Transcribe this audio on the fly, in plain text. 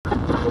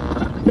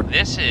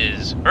This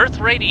is Earth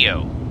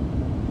Radio.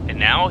 And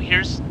now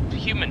here's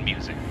human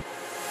music.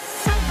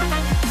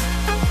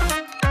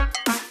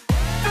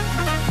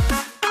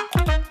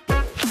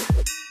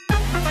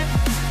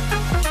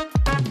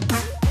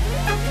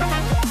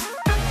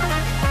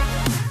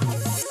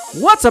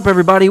 What's up,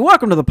 everybody?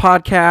 Welcome to the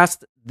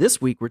podcast. This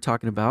week we're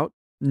talking about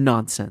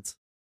nonsense.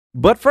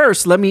 But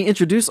first, let me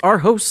introduce our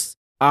hosts.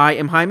 I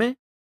am Jaime.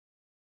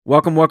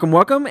 Welcome, welcome,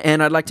 welcome.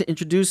 And I'd like to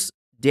introduce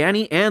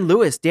Danny and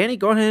Lewis. Danny,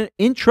 go ahead and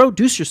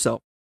introduce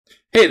yourself.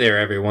 Hey there,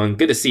 everyone.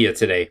 Good to see you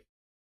today.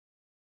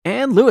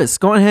 And Lewis,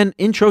 go ahead and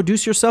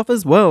introduce yourself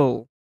as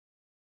well.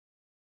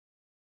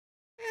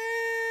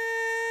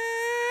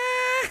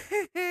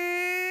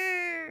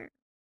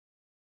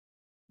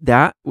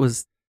 That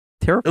was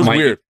terrible. It was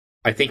weird.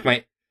 I think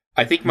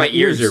my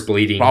ears are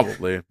bleeding.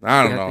 Probably.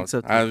 I don't Yeah, I know. think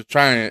so, too. I was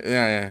trying.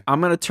 Yeah. I'm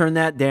going to turn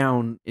that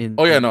down in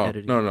Oh yeah, in no,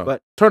 editing. no.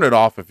 But Turn it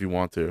off if you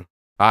want to.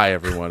 Hi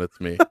everyone, it's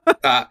me.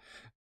 Uh,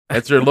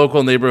 It's your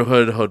local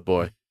neighborhood hood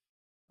boy.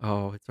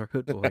 oh, it's our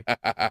hood boy.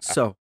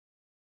 So,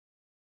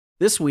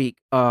 this week,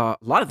 a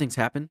lot of things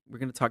happened. We're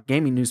going to talk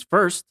gaming news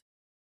first.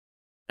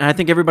 And I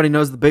think everybody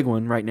knows the big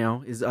one right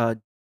now is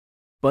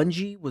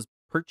Bungie was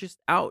purchased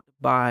out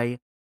by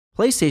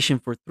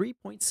PlayStation for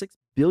 $3.6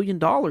 billion.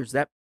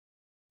 That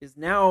is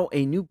now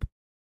a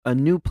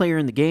new player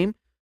in the game.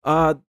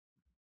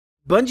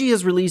 Bungie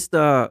has released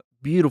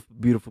beautiful,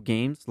 beautiful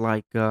games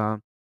like a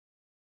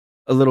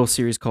little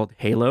series called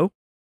Halo.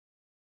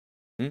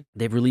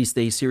 They've released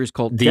a series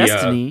called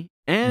Destiny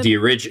and the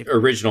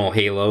original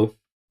Halo.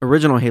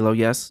 Original Halo,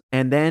 yes.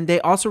 And then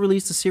they also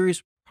released a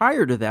series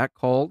prior to that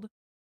called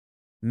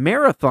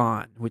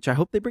Marathon, which I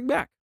hope they bring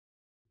back.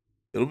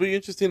 It'll be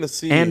interesting to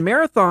see. And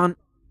Marathon,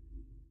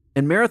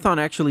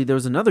 actually, there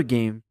was another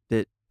game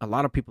that a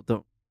lot of people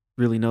don't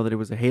really know that it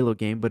was a Halo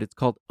game, but it's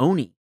called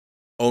Oni.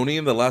 Oni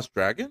and the Last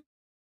Dragon.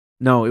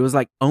 No, it was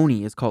like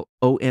Oni. It's called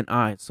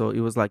ONI. So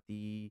it was like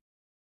the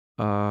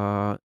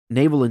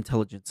naval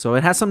intelligence. So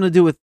it has something to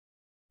do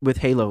with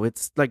Halo.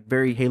 It's like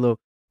very Halo.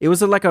 It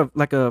was like a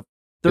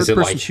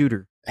third-person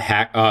shooter.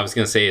 I was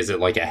gonna say, is it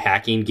like a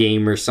hacking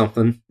game or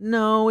something?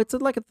 No, it's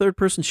like a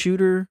third-person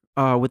shooter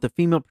with a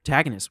female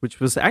protagonist, which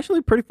was actually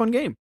a pretty fun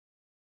game.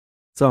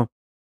 So,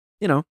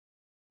 you know,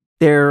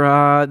 they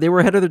were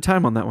ahead of their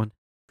time on that one.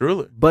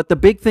 Truly. But the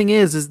big thing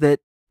is that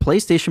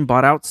PlayStation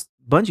bought out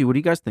Bungie. What do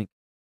you guys think?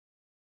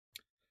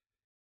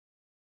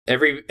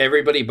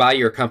 Everybody buy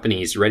your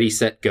companies. Ready,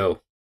 set,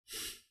 go.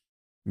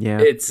 Yeah.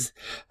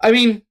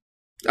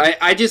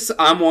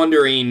 I'm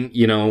wondering,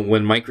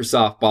 when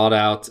Microsoft bought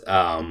out,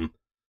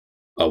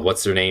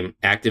 what's their name?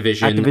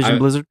 Activision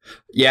Blizzard.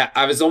 Yeah,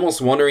 I was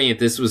almost wondering if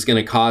this was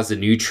going to cause a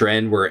new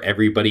trend where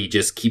everybody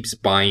just keeps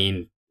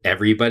buying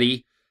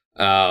everybody.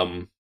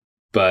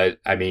 But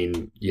I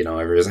mean,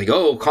 everyone's like,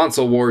 oh,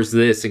 console wars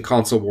this and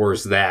console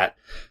wars that.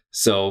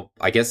 So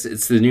I guess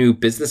it's the new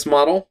business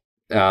model.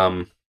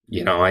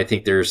 I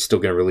think they're still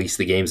going to release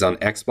the games on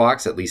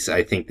Xbox. At least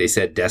I think they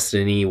said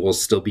Destiny will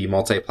still be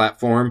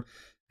multi-platform,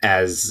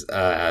 as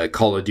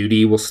Call of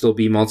Duty will still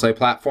be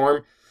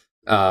multi-platform.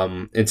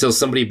 Until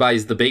somebody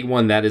buys the big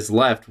one that is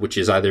left, which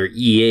is either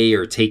EA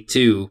or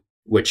Take-Two,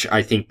 which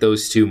I think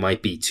those two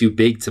might be too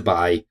big to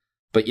buy.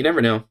 But you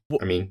never know.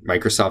 I mean,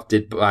 Microsoft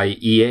did buy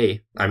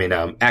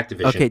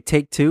Activision. Okay,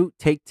 Take-Two.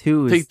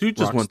 Take-Two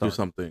just went through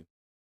something.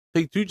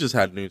 Take-Two just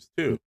had news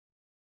too.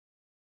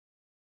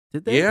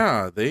 Did they?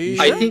 Yeah, they.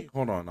 I think.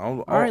 Hold on, I'll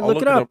look look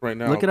it it up up right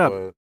now. Look it up.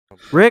 but-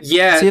 Rick,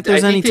 Yeah, see if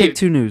there's I any think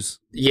Take-Two news.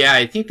 Yeah,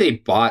 I think they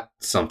bought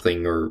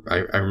something, or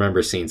I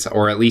remember seeing some,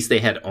 or at least they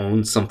had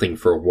owned something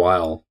for a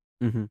while.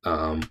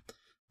 Mm-hmm.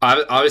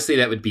 Obviously,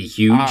 that would be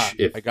huge.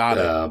 If I got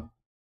it.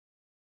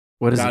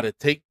 What is Got it? it.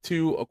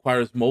 Take-Two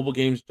acquires mobile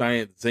games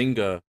giant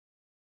Zynga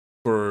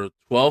for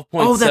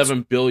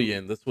 $12.7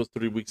 billion. This was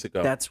 3 weeks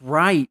ago. That's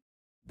right.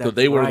 So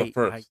they were the right.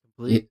 first. I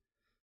completely-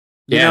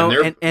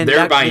 Yeah, and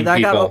they're buying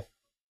people.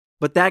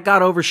 But that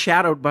got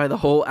overshadowed by the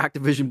whole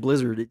Activision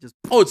Blizzard. It just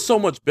It's so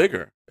much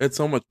bigger. It's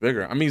so much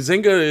bigger. I mean,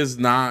 Zynga is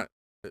not,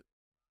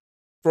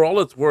 for all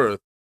it's worth,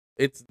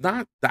 it's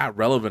not that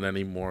relevant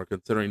anymore,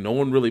 considering no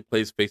one really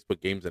plays Facebook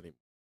games anymore.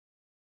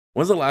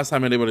 When's the last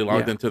time anybody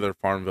logged into their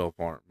Farmville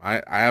farm?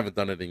 I haven't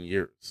done it in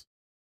years.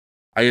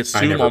 I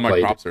assume never all my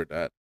played. crops are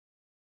dead.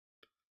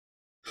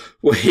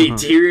 Wait,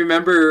 do you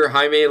remember,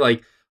 Jaime,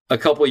 like a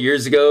couple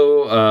years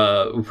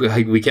ago,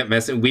 we kept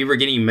we were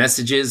getting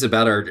messages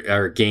about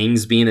our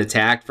gangs being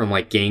attacked from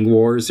like gang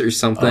wars or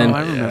something. Oh,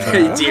 I remember.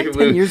 Yeah. That. Dude,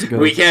 Like 10 years ago.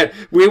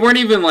 We weren't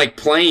even like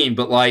playing,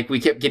 but like we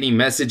kept getting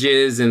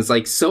messages and it's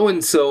like so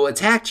and so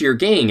attacked your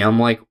gang. I'm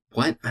like,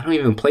 what? I don't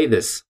even play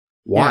this.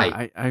 Why?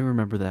 Yeah, I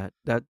remember that.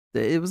 That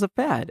it was a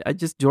fad. I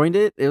just joined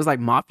it. It was like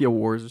Mafia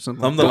Wars or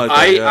something. Something like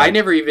like that, yeah. I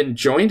never even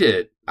joined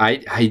it.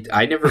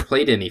 I never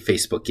played any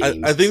Facebook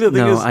games. I think the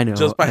thing I know. is,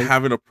 just by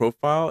having a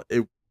profile,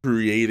 it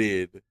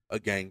created a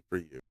gang for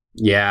you.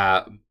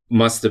 Yeah,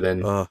 must have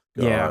been. Oh,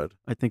 God. Yeah,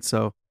 I think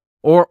so.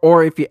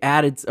 Or if you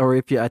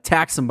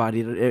attack somebody,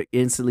 it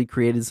instantly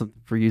created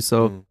something for you.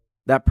 So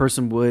that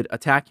person would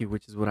attack you,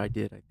 which is what I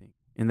did, I think.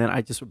 And then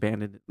I just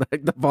abandoned it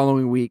like the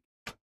following week.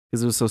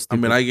 because it was so I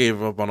stupid. mean, I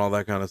gave up on all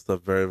that kind of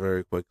stuff very,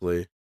 very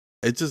quickly.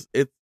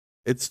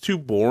 It's too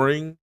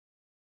boring,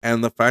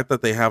 and the fact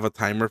that they have a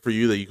timer for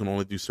you that you can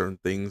only do certain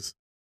things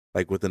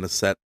like within a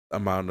set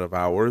amount of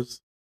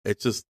hours,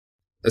 it's just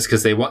That's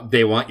because they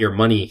want your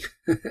money.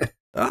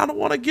 I don't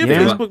want to give Yeah.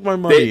 Facebook my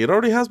money. It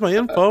already has my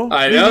info.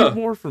 I They know. need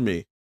more from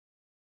me.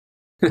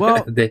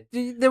 Well, They-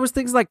 there was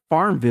things like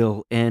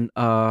Farmville and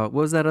what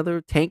was that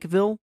other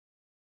Tankville?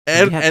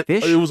 And, had and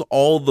fish? it was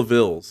all the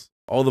vills.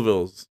 All the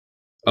vills.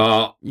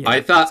 Yeah, I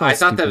it's thought all that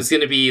stupid. was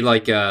gonna be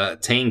like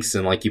tanks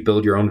and like you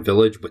build your own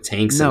village with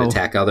tanks No. and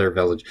attack other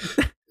village.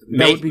 would be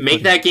funny.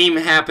 Make that game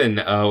happen.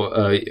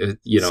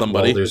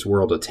 Somebody. Well, there's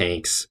World of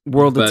Tanks.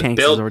 World of But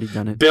Tanks has already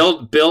done it.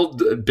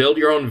 Build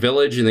your own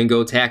village and then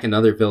go attack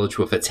another village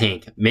with a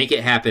tank. Make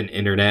it happen,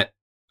 internet.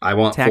 I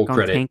want Attack full on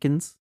credit.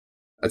 Tankins.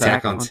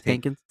 Attack on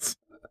Tank. Tankins.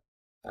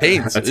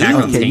 Taints. Attack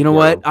on Okay, Tank you know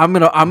what?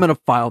 World. I'm gonna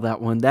file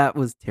that one. That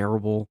was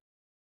terrible.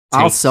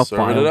 I'll Tanks, self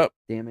serving it file. up.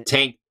 Damn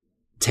it.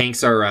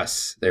 Tanks are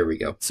us. There we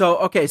go. So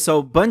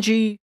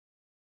Bungie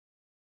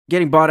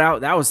getting bought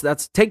out.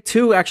 That's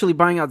Take-Two actually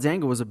buying out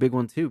Zynga was a big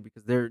one too,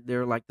 because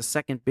they're like the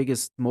second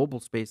biggest mobile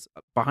space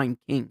behind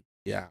King.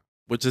 Yeah.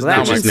 Which is So now that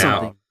Which my is means now-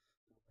 something.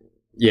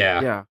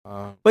 Yeah.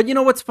 Yeah. But you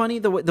know what's funny?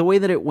 The way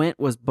that it went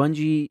was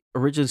Bungie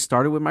originally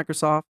started with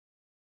Microsoft,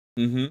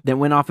 Mm-hmm. then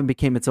went off and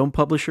became its own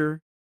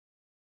publisher,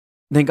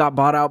 then got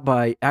bought out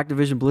by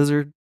Activision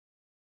Blizzard,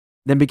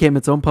 then became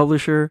its own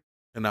publisher.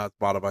 And now it's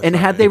bought by And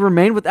had Sony they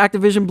remained with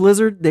Activision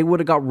Blizzard, they would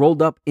have got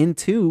rolled up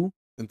into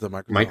into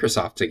Microsoft.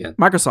 Microsoft again.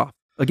 Microsoft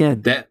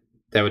again. That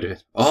would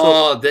have.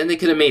 Oh, then they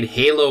could have made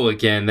Halo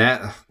again.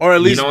 That Or at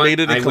You least know what? made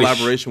it in I wish-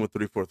 collaboration with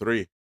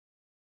 343.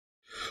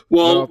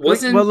 well Well,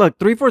 wasn't look,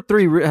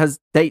 343 has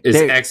is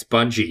they ex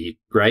Bungie,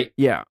 right?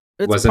 yeah,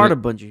 it's wasn't part it?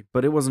 of Bungie,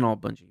 but it wasn't all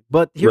Bungie.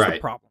 But here's the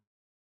Right. problem.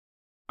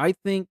 I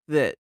think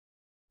that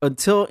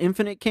until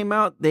Infinite came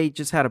out, they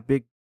just had a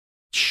big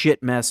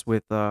shit mess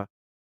with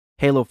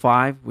Halo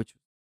 5, which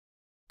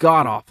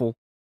god awful.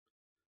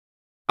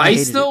 I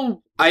hated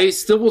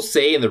still will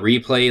say in the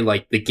replay,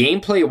 like the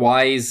gameplay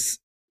wise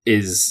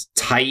is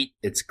tight,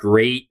 it's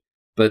great,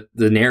 but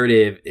the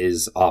narrative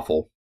is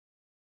awful.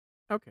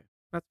 Okay,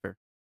 that's fair.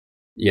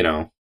 You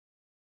know,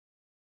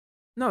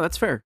 No, that's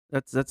fair.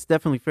 That's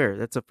definitely fair.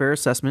 That's a fair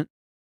assessment.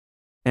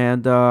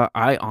 And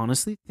I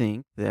honestly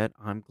think that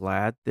I'm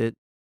glad that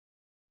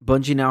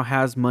Bungie now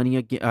has money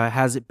again,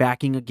 has it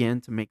backing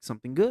again to make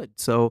something good.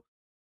 So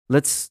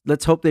let's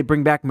hope they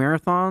bring back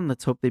Marathon.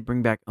 Let's hope they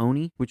bring back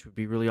Oni, which would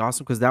be really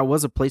awesome because that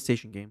was a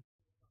PlayStation game.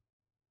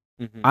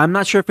 Mhm. I'm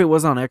not sure if it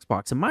was on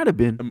Xbox. It might have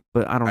been,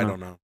 but I don't know. I don't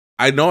know.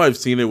 I know I've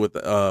seen it with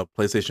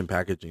PlayStation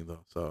packaging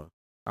though. So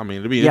I mean,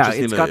 it'd be Yeah,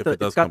 interesting it's got if the it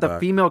does it's got come the back.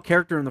 female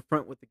character in the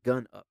front with the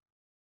gun up.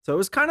 So it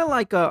was kind of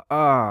like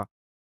a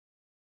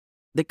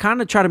they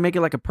kind of try to make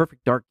it like a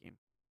Perfect Dark game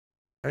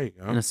There you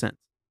in go. a sense.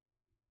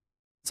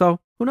 So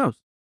who knows?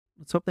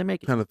 Let's hope they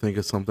make it. Trying to think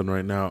of something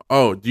right now.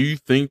 Oh, do you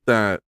think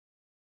that?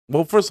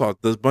 Well, first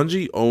off, does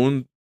Bungie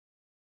own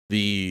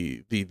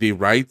the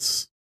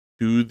rights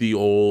to the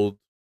old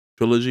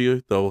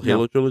trilogy, the old No.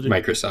 Halo trilogy?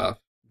 Microsoft.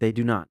 They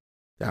do not.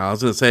 Yeah, I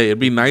was gonna say it'd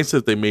be nice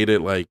if they made it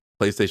like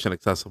PlayStation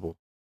accessible.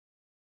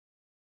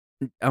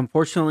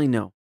 Unfortunately,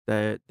 no.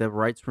 The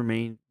rights were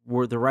retained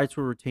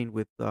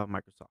with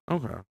Microsoft.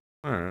 Okay,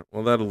 all right.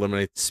 Well, that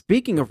eliminates.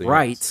 Speaking of Something else.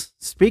 rights,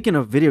 speaking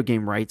of video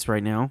game rights,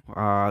 right now,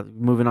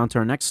 moving on to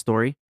our next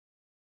story.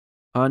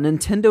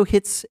 Nintendo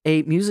hits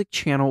a music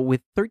channel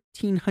with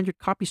 1,300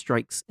 copy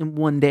strikes in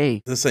one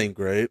day. This ain't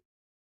great.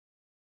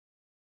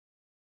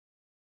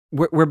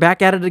 We're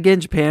back at it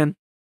again, Japan.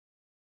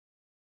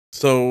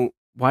 So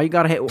Why you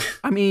gotta hate?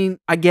 I mean,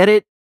 I get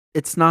it.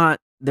 It's not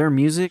their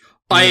music.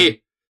 I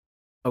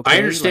Okay,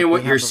 understand like, what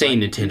they you're have the saying,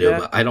 right to do Nintendo, that.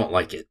 but I don't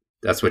like it.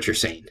 That's what you're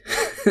saying.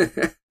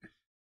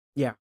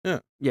 Yeah.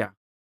 Yeah.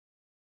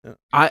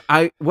 What's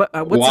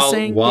the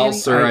saying? while Danny?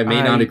 sir, I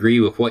may not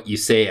agree with what you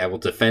say, I will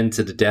defend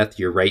to the death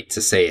your right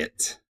to say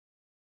it.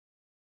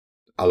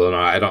 Although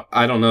no,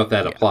 I don't know if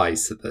that Yeah.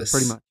 applies to this.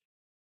 Pretty much.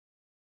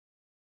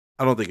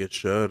 I don't think it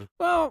should.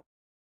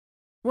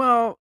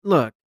 Well,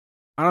 look,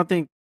 I don't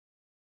think,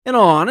 in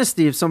all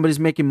honesty, if somebody's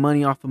making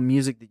money off of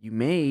music that you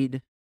made, do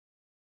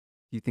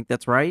you think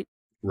that's right?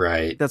 I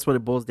Right. think that's what it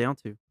boils down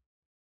to.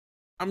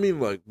 I mean,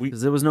 like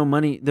Because there was no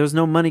money. There was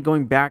no money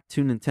going back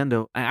to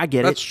Nintendo. I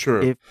get that's it.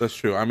 true. That's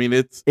true. I mean,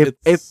 it's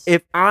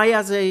If I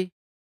as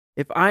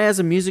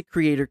a music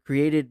creator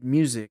created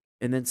music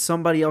and then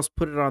somebody else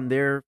put it on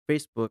their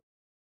Facebook,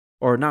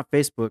 or not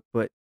Facebook,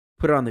 but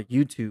put it on their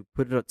YouTube,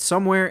 put it up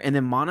somewhere, and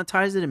then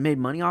monetized it and made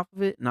money off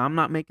of it, and I'm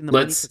not making the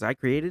money Let's- because I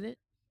created it,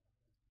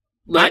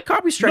 I Let,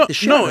 copy strike the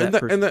shit out of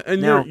that person.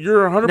 and Now-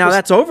 you're 100%. Now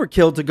that's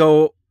overkill to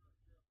go.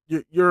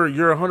 you're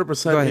Go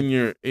 100% ahead.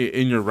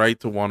 in your right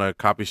to want to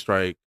copy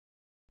strike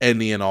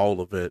any and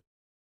all of it.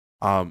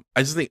 I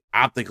just think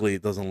optically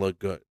it doesn't look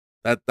good.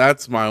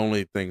 That's my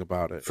only thing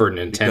about it. for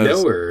Nintendo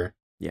Because or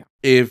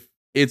if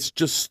it's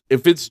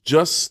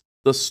just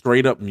the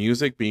straight up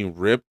music being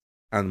ripped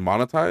and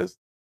monetized,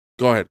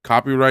 go ahead,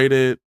 copyright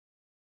it,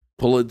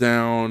 pull it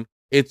down.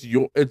 It's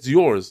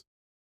yours.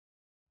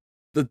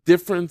 the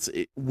difference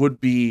would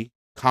be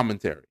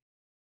commentary.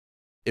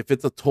 If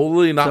it's a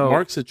totally not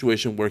Mark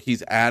situation where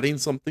he's adding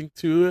something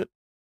to it,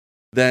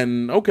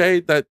 then okay,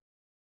 that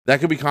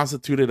could be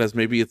constituted as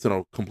maybe it's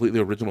a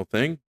completely original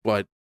thing.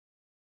 But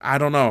I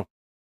don't know.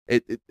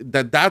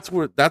 That's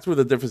where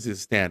the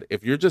differences stand.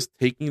 If you're just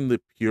taking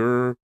the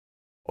pure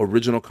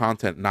original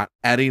content, not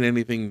adding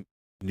anything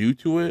new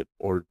to it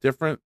or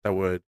different that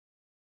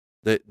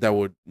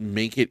would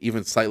make it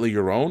even slightly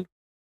your own,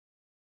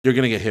 you're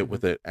gonna get hit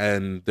with it.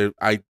 And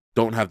I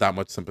don't have that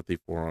much sympathy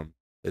for them.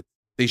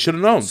 They should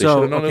have known. They should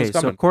have known it was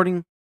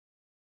coming.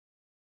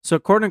 So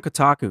according to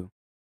Kotaku,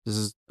 this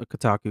is a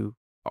Kotaku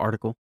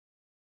article.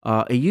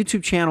 A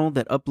YouTube channel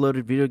that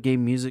uploaded video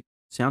game music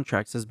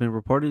soundtracks has been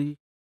reportedly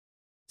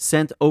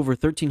sent over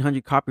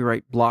 1,300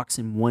 copyright blocks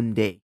in one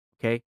day.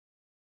 Okay,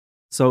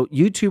 so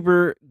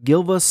YouTuber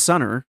Gilva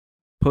Sunner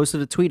posted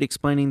a tweet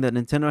explaining that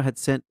Nintendo had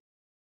sent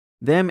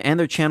them and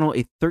their channel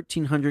a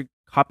 1,300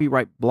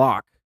 copyright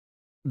block.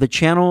 The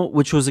channel,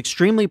 which was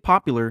extremely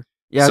popular,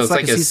 so it's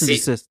like a cease and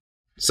desist.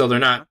 So they're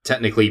not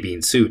technically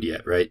being sued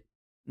yet, right?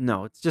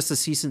 No, it's just a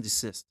cease and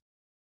desist.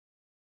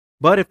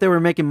 But if they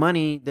were making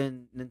money,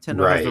 then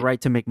Nintendo has the right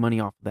to make money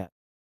off of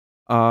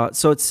that.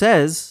 So it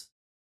says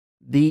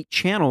the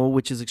channel,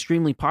 which is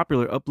extremely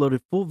popular,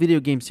 uploaded full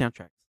video game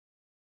soundtracks,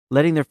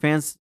 letting their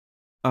fans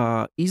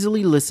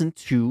easily listen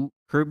to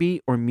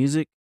Kirby or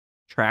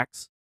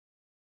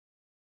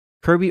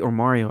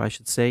Mario, I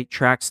should say,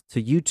 tracks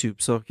to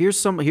YouTube. So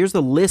here's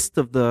the list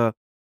of the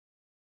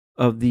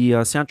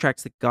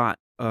soundtracks that got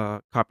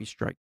copy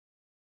strike.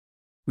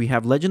 We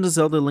have Legend of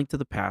Zelda: Link to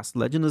the Past,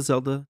 Legend of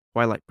Zelda: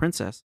 Twilight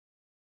Princess,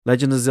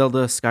 Legend of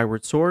Zelda: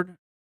 Skyward Sword,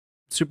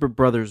 Super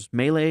Brothers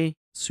Melee,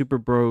 Super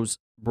Bros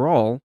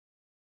Brawl,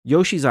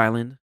 Yoshi's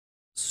Island,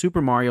 Super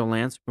Mario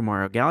Land, Super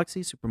Mario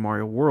Galaxy, Super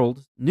Mario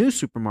World, New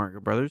Super Mario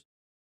Brothers,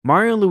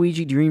 Mario and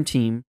Luigi Dream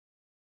Team,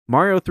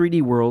 Mario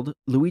 3D World,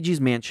 Luigi's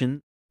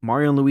Mansion,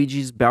 Mario and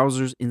Luigi's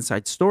Bowser's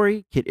Inside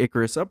Story, Kid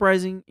Icarus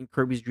Uprising, and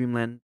Kirby's Dream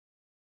Land,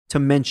 to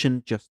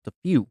mention just a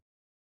few.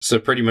 So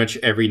pretty much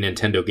every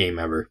Nintendo game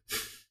ever.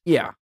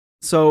 Yeah.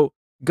 So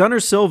Gunnar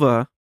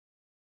Silva,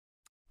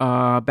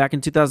 back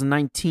in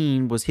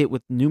 2019, was hit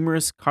with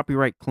numerous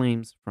copyright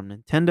claims from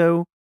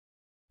Nintendo.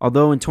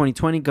 Although in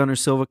 2020, Gunnar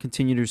Silva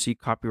continued to receive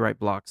copyright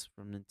blocks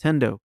from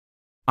Nintendo.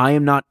 I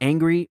am not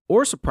angry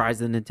or surprised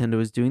that Nintendo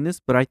is doing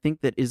this, but I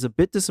think that is a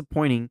bit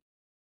disappointing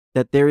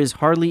that there is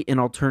hardly an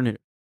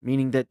alternative,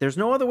 meaning that there's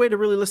no other way to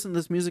really listen to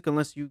this music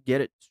unless you get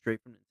it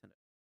straight from Nintendo.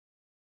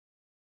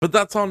 But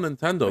that's on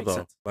Nintendo, Makes though.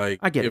 sense. Like,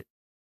 I get it.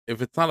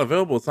 If it's not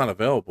available, it's not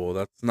available.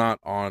 That's not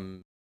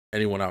on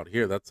anyone out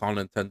here. That's on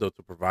Nintendo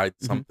to provide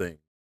something.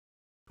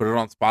 Put it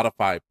on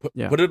Spotify.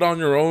 Put it on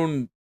your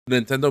own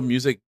Nintendo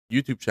Music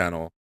YouTube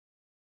channel.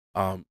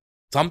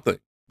 Something.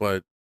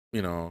 But,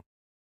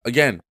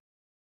 again,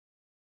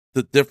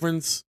 the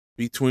difference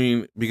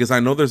between, because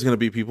I know there's going to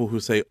be people who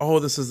say, oh,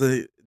 this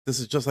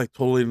is just like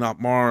totally not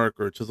Mark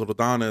or Chiseled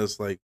Adonis.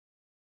 Like,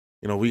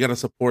 we got to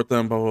support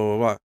them, blah, blah, blah,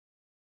 blah.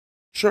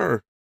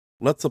 Sure.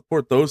 Let's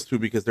support those two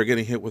because they're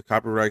getting hit with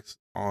copyrights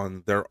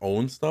on their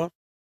own stuff.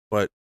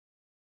 But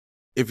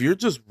if you're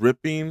just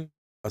ripping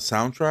a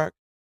soundtrack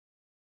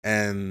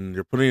and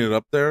you're putting it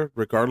up there,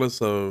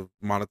 regardless of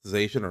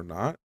monetization or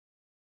not,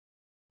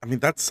 I mean,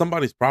 that's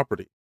somebody's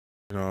property.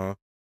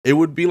 It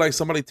would be like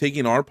somebody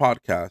taking our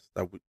podcast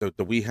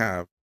that we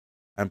have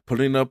and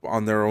putting it up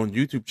on their own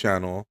YouTube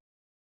channel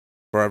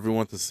for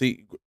everyone to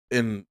see.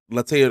 And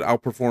let's say it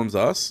outperforms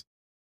us.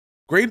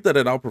 Great that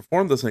it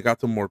outperformed us and it got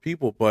to more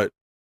people, but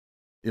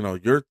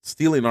you're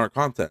stealing our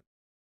content.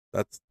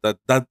 That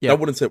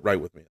wouldn't sit right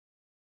with me.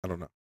 I don't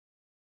know.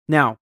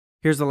 Now,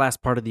 here's the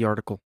last part of the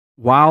article.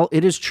 While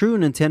it is true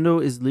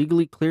Nintendo is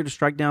legally clear to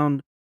strike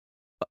down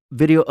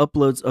video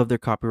uploads of their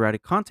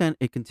copyrighted content,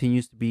 it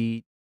continues to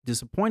be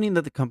disappointing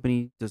that the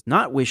company does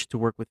not wish to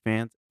work with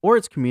fans or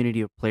its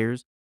community of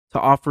players to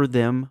offer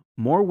them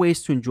more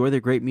ways to enjoy their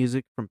great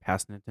music from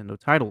past Nintendo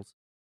titles.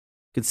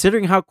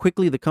 Considering how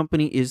quickly the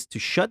company is to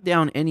shut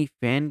down any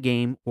fan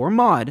game or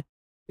mod,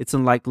 it's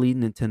unlikely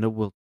Nintendo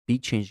will be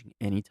changing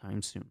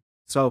anytime soon.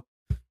 So,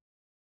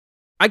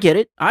 I get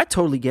it. I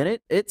totally get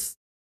it. It's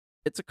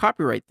a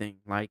copyright thing.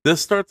 Like,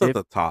 this starts at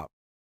the top.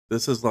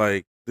 This is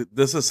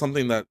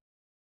something that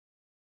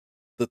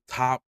the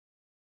top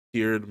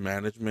tiered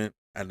management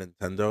at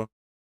Nintendo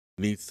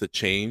needs to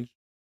change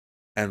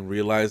and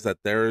realize that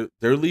they're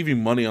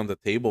leaving money on the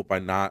table by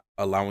not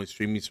allowing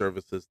streaming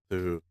services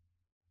to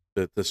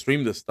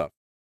stream this stuff,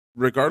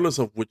 regardless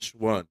of which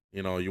one.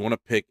 You want to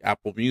pick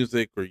Apple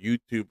Music or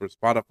YouTube or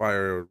Spotify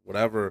or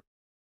whatever.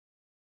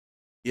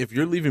 If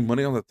you're leaving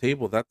money on the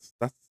table, that's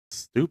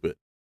stupid.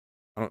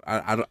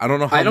 I don't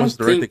know how much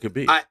direct it could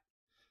be.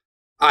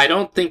 I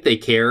don't think they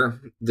care.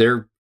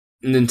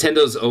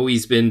 Nintendo's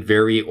always been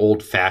very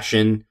old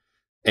fashioned,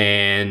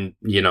 and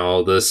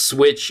the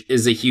Switch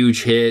is a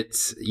huge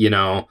hit.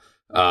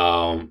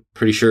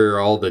 Pretty sure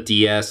all the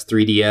DS,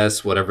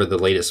 3DS, whatever the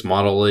latest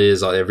model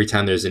is, every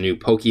time there's a new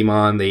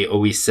Pokemon, they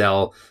always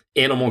sell.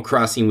 Animal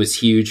Crossing was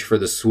huge for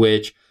the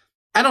Switch.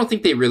 I don't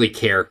think they really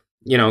care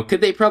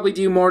could they probably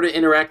do more to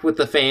interact with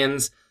the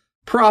fans?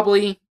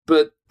 Probably,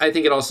 but I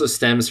think it also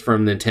stems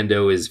from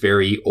Nintendo is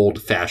very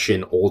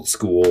old-fashioned, old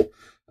school.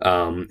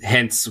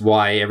 Hence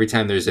why every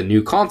time there's a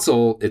new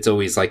console, it's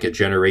always like a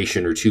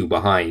generation or two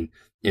behind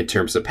in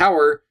terms of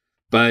power.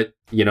 But,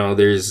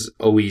 there's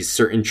always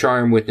certain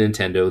charm with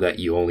Nintendo that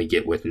you only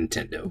get with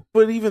Nintendo.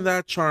 But even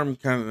that charm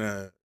kind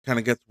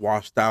of gets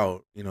washed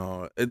out.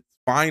 It's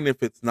fine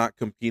if it's not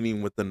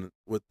competing with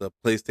the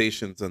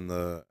PlayStations and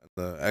the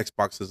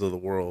Xboxes of the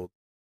world.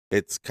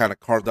 It's kind of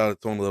carved out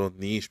its own little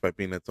niche by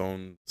being its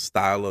own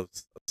style of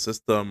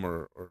system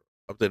or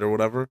update or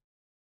whatever.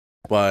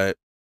 But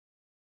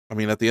I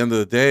mean, at the end of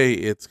the day,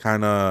 it's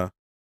kind of,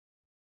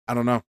 I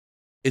don't know.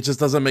 It just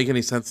doesn't make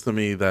any sense to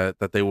me that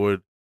they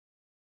would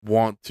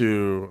want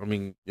to. I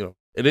mean,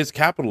 it is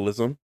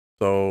capitalism,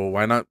 so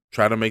why not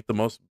try to make the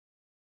most?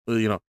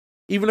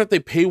 Even if they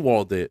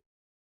paywalled it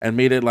and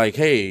made it like,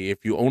 hey,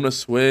 if you own a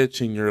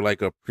Switch and you're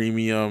like a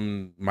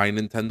premium My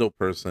Nintendo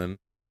person,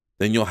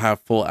 then you'll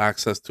have full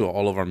access to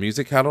all of our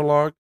music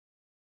catalog,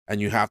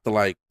 and you have to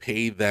like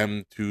pay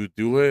them to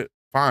do it.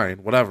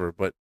 Fine, whatever,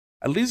 but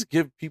at least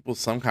give people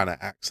some kind of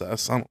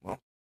access. I don't know.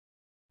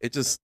 It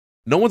just,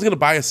 no one's gonna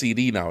buy a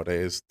CD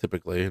nowadays,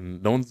 typically,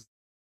 and no one's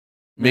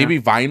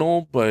maybe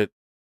vinyl, but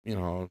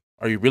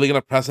are you really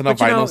gonna press enough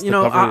vinyls to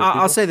cover?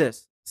 I'll say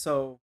this.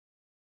 So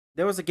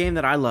there was a game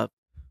that I loved,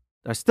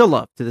 I still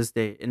love to this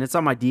day, and it's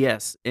on my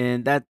DS.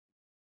 And that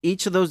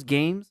each of those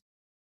games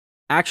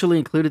actually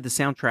included the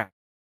soundtrack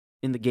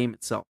in the game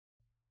itself.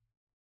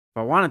 If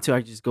I wanted to, I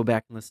could just go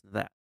back and listen to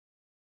that.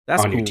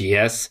 That's on cool. your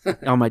DS.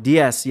 On my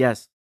DS,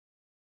 yes.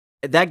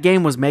 That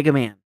game was Mega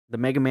Man. The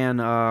Mega Man.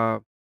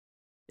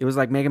 It was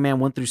like Mega Man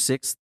 1 through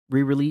 6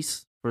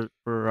 re-release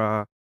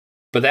for.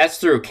 But that's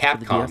through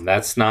Capcom.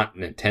 That's not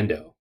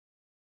Nintendo.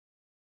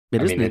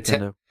 It is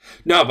Nintendo.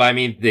 No, but I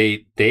mean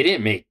they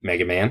didn't make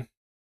Mega Man.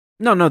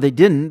 No, they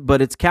didn't.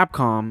 But it's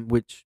Capcom,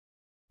 which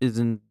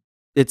isn't.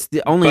 It's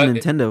the only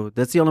Nintendo.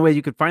 That's the only way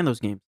you could find those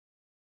games.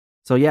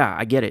 So yeah,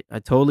 I get it. I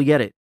totally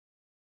get it.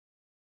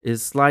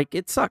 It's like,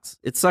 it sucks.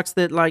 It sucks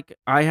that like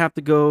I have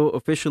to go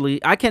officially.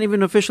 I can't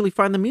even officially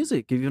find the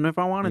music, even if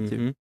I wanted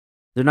to.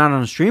 They're not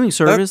on a streaming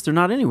service. They're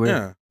not anywhere.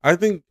 Yeah, I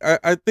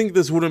think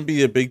this wouldn't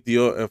be a big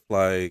deal if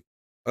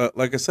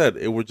like I said,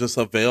 it were just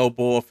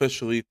available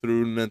officially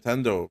through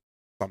Nintendo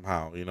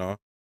somehow.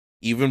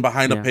 Even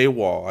behind a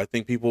paywall, I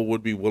think people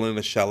would be willing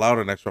to shell out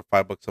an extra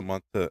 $5 a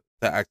month to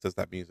access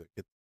that music.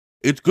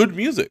 It's good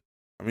music.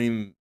 I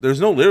mean, there's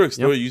no lyrics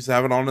to it. You just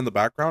have it on in the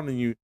background,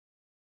 and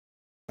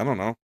I don't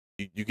know.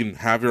 You can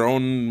have your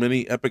own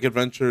mini epic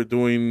adventure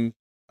doing,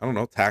 I don't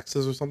know,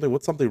 taxes or something.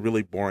 What's something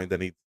really boring that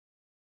needs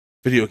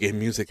video game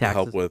music to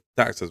help with?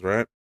 Taxes,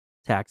 right?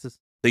 Taxes.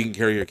 Taking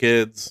care of your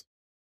kids.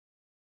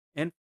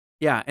 And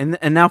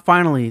and now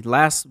finally,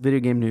 last video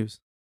game news.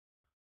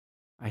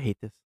 I hate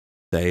this.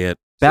 Say it.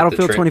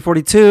 Battlefield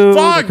 2042.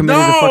 They're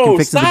committed to fucking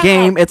fixing the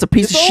game. It's a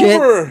piece of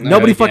shit.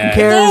 Nobody fucking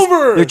cares.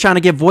 They're trying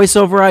to get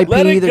voiceover IP.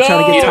 They're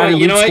trying to get tired of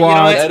loot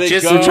squads.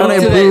 They're trying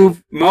to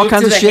improve all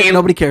kinds of shit.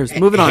 Nobody cares.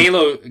 Moving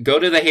on. Go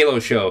to the Halo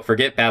show.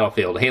 Forget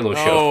Battlefield. Halo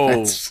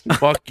show.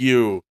 Fuck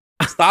you.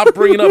 Stop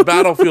bringing up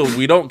Battlefield.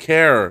 We don't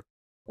care.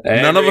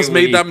 None of us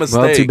made that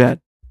mistake. Well, too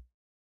bad.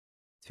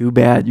 Too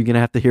bad. You're gonna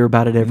have to hear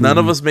about it every. None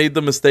of us made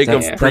the mistake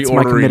of pre-ordering That's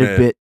my committed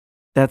bit.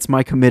 That's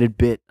my committed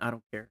bit. I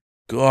don't care.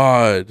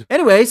 God.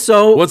 Anyway,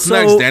 so what's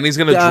next? Danny's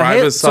gonna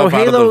drive himself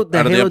out of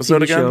the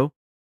episode again.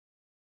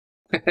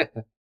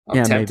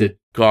 I'm tempted. Maybe.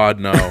 God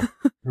no.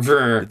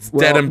 It's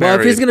dead and buried. Well,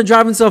 if he's gonna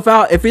drive himself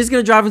out, he's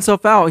gonna drive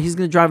himself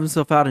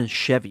out in a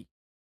Chevy.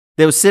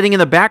 They was sitting in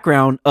the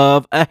background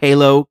of a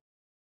Halo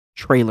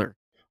trailer.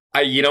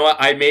 You know what?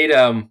 I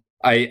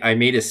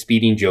made a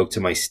speeding joke to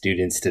my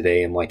students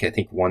today, and like I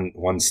think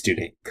one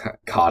student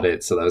caught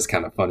it, so that was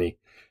kind of funny.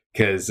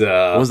 Because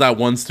was that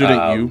one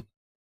student you?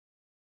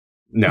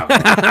 No.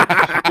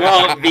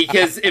 Well,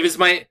 because it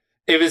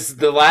was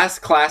the last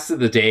class of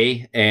the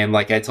day, and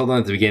like I told them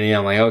at the beginning,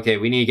 I'm like, okay,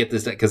 we need to get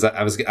this, because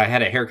I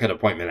had a haircut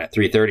appointment at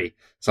 3:30,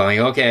 so I'm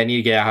like, okay, I need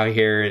to get out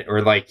here,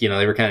 or like, they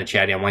were kind of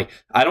chatty. I'm like,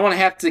 I don't want to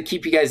have to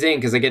keep you guys in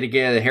because I get to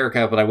get a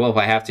haircut, but I will if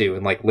I have to.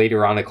 And like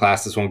later on in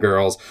class, this one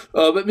girl's,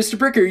 but Mr.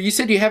 Bricker, you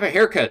said you have a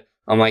haircut.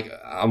 I'm like,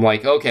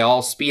 okay,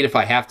 I'll speed if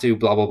I have to,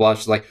 blah blah blah.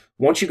 She's like,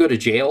 won't you go to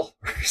jail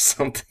or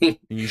something?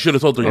 You should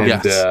have told her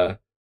yes.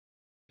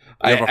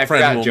 I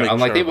forgot. I'm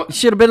like, you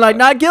should have been like,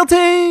 not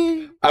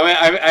guilty.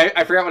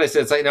 I forgot what I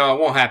said. It's like, no, it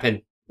won't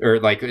happen. Or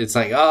like, it's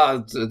like,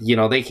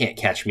 they can't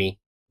catch me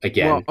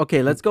again. Well,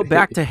 okay, let's go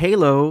back to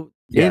Halo.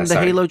 In the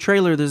Halo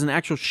trailer, there's an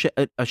actual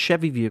a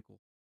Chevy vehicle.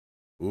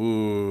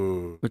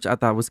 Ooh. Which I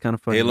thought was kind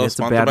of funny. Halo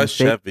sponsored by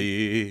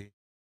Chevy.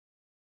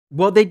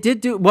 Well, they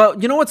did do... Well,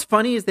 you know what's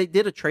funny is they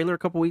did a trailer a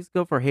couple weeks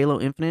ago for Halo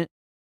Infinite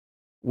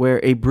where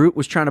a brute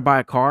was trying to buy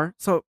a car.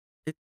 So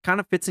it kind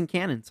of fits in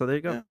canon. So there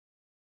you go. Yeah.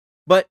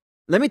 But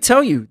let me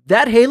tell you,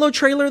 that Halo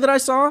trailer that I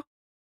saw...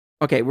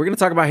 Okay, we're going to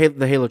talk about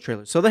the Halo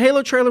trailer. So the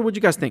Halo trailer, what'd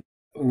you guys think?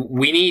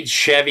 We need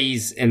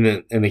Chevys in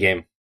the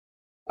game.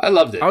 I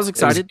loved it. I was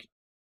excited.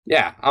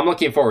 Yeah, I'm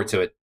looking forward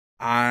to it.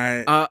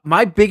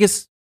 My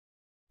biggest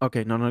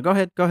Okay, no, go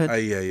ahead.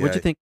 Yeah. What'd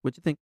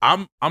you think?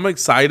 I'm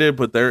excited,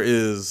 but there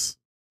is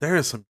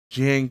some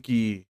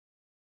janky.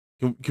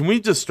 Can we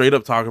just straight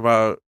up talk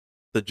about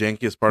the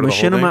jankiest part of the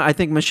whole Machinima, thing? I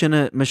think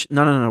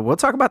no. We'll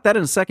talk about that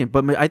in a second.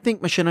 But I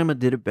think Machinima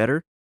did it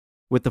better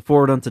with the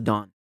Forward Unto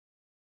Dawn.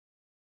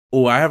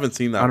 Oh, I haven't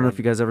seen that. I don't know one. if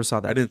you guys ever saw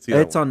that. I didn't see that.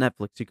 It's on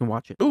Netflix. You can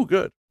watch it. Oh,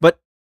 good. But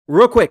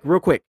real quick,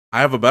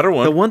 I have a better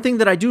one. the one thing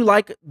that I do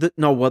like, the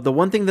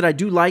one thing that I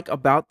do like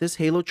about this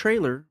Halo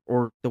trailer,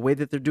 or the way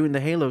that they're doing the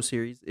Halo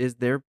series, is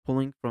they're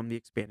pulling from the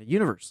expanded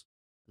universe.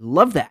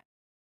 Love that.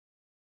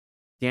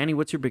 Danny,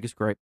 what's your biggest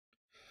gripe?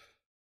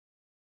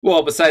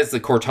 Well, besides the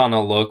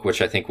Cortana look,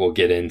 which I think we'll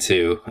get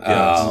into,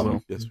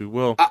 Yes, we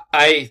will.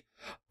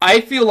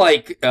 I feel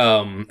like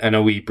I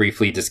know we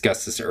briefly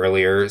discussed this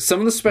earlier. Some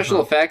of the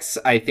special effects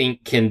I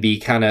think can be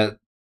kind of.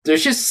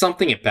 There's just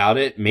something about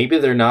it. Maybe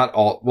they're not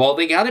all. Well,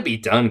 they got to be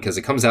done because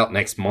it comes out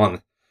next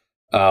month.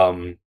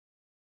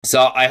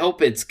 So I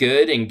hope it's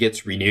good and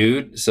gets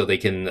renewed so they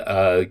can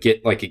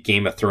get like a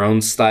Game of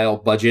Thrones style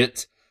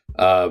budget,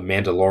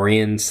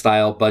 Mandalorian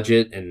style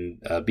budget,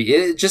 and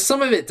just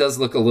some of it does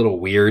look a little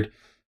weird.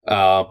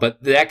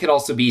 But that could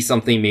also be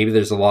something. Maybe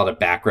there's a lot of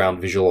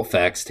background visual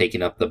effects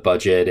taking up the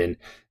budget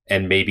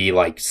and maybe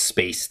like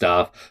space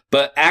stuff.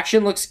 But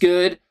action looks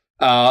good.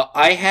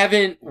 I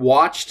haven't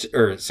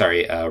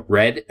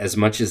read as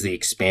much as the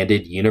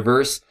expanded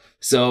universe.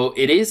 So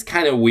it is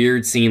kind of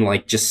weird seeing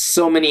like just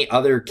so many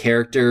other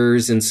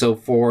characters and so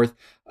forth.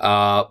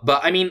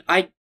 But I mean,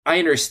 I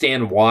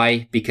understand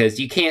why, because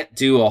you can't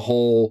do a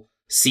whole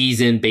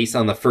season based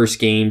on the first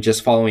game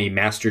just following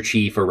Master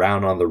Chief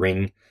around on the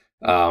ring.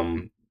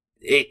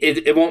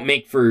 It won't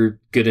make for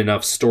good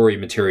enough story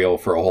material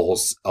for a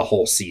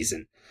whole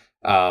season.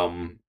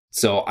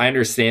 So I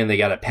understand they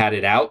got to pad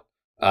it out,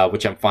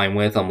 which I'm fine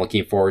with. I'm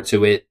looking forward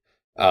to it.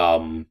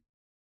 And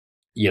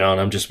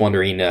I'm just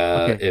wondering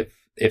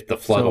if the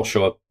Flood will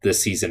show up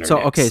this season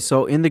or next.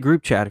 So in the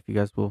group chat, if you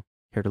guys will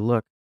care to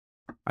look,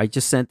 I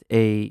just sent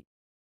a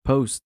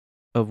post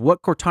of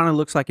what Cortana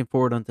looks like in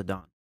Forward Unto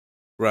Dawn.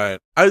 Right.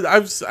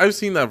 I've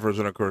seen that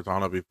version of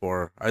Cortana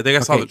before. I think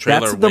I saw the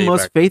trailer. That's the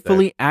most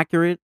faithfully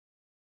accurate,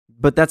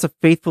 but that's a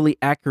faithfully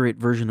accurate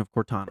version of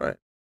Cortana, right?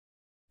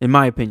 In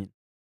my opinion.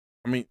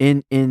 I mean,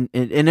 and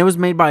it was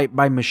made by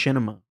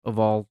Machinima of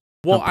all.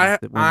 Well,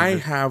 I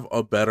have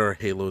a better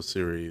Halo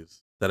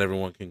series that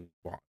everyone can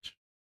watch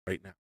right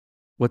now.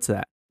 What's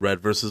that?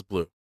 Red versus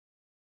Blue.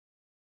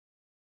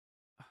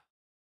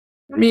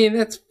 I mean,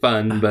 that's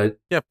fun, but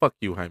yeah, fuck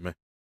you, Jaime.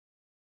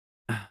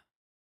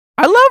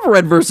 I love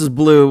Red versus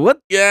Blue.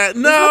 What? Yeah,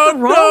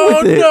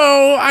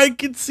 no, I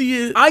can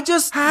see it. I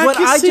just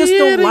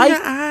don't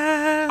like.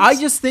 I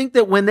just think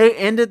that when they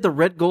ended the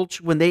Red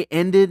Gulch, when they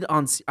ended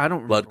on, I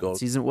don't remember what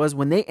season it was,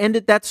 when they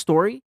ended that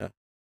story,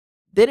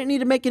 they didn't need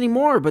to make any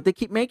more, but they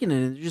keep making it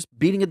and they're just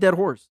beating a dead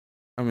horse.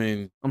 I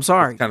mean, I'm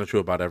sorry. It's kind of true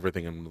about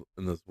everything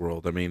in this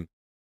world. I mean,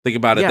 think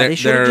about it. Yeah, they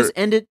should have just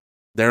ended.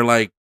 They're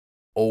like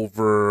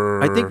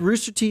over. I think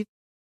Rooster Teeth.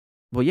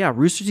 Well, yeah,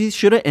 Rooster Teeth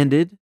should have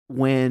ended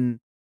when.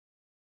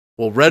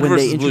 Well, Red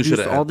versus Blue should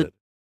have ended.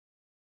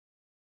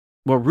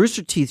 Well,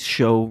 Rooster Teeth's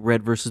show,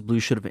 Red versus Blue,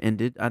 should have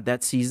ended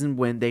that season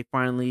when they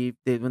finally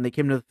when they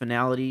came to the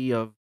finality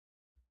of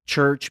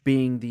Church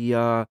being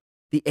the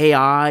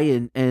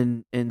AI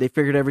and they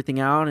figured everything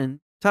out and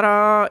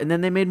ta-da, and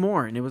then they made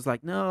more and it was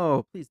like,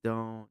 no, please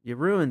don't, you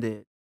ruined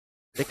it.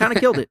 They kind of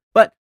killed it.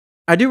 But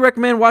I do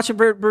recommend watching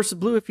Red versus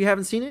Blue if you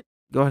haven't seen it.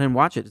 Go ahead and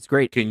watch it. It's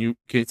great.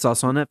 It's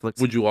also on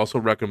Netflix. Would you also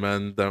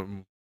recommend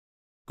them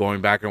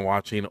going back and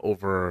watching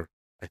over?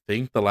 I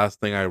think the last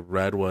thing I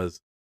read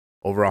was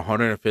over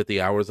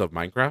 150 hours of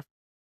Minecraft.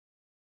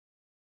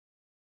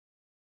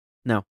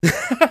 No.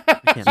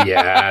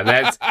 Yeah,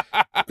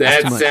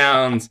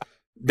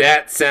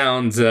 that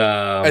sounds.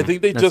 I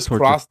think they just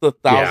crossed the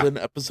 1,000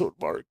 episode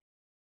mark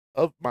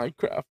of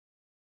Minecraft.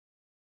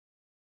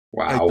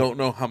 Wow. I don't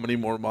know how many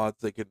more mods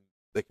they can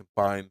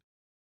find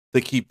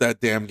to keep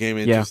that damn game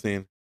interesting.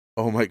 Yeah.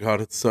 Oh my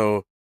god, it's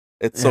so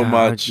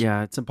much.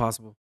 Yeah, it's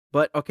impossible.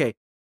 But okay,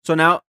 so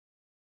now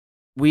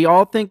we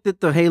all think that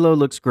the Halo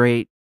looks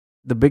great.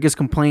 The biggest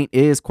complaint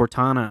is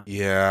Cortana.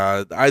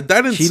 Yeah, that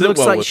didn't sit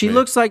well with me. She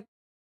looks like.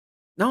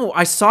 No,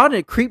 I saw it and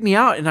it creeped me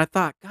out, and I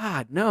thought,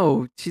 God,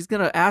 no, she's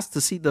gonna ask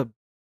to see the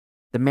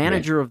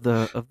manager of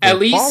the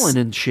Fallen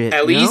and shit.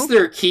 At least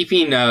they're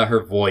keeping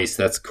her voice.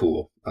 That's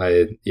cool.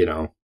 I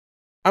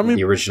mean,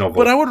 the original voice.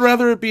 But I would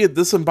rather it be a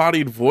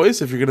disembodied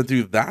voice if you're gonna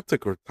do that to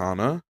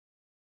Cortana.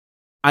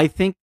 I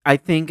think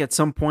at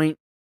some point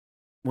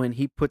when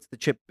he puts the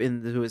chip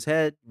into his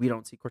head, we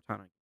don't see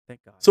Cortana. Thank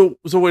God. So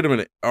wait a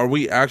minute. Are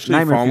we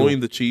actually following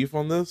the Chief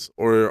on this,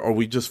 or are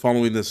we just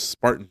following this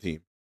Spartan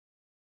team?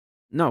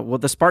 No, well,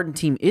 the Spartan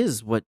team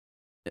is what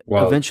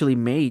eventually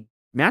made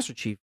Master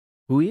Chief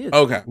who he is.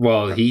 Okay.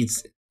 Well,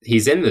 he's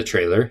in the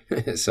trailer,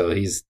 so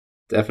he's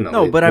definitely.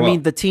 No, but I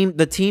mean the team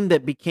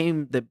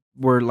that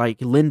were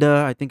like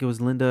Linda. I think it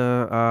was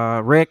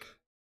Linda.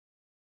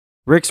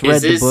 Rick's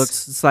read the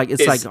books. It's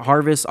like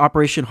Harvest,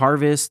 Operation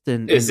Harvest,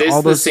 and is this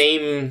all the those...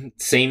 same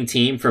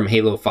team from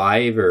Halo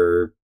 5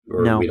 or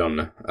or No. we don't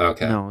know.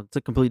 Okay. No, it's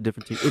a completely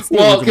different team. It's the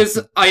Well, original because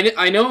team.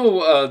 I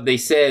know they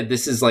said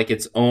this is like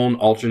its own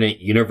alternate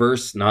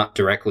universe, not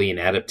directly an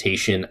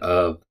adaptation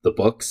of the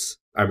books.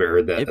 I mean,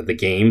 or the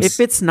games. If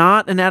it's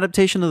not an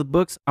adaptation of the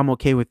books, I'm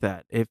okay with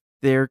that. If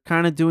they're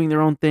kind of doing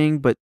their own thing,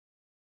 but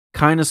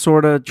kind of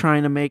sort of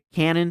trying to make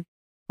canon,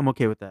 I'm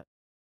okay with that.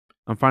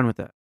 I'm fine with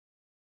that.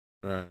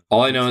 Right.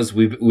 All I know is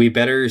we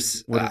better.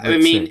 What did I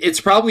Rick mean, say? it's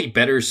probably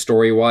better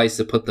story wise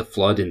to put the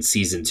flood in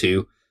season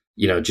 2.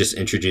 You know, just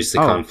introduce the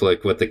Oh.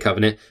 conflict with the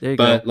Covenant. There you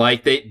But go.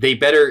 like they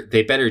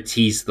better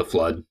tease the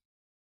flood.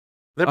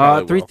 They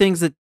probably Three will.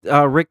 things that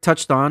Rick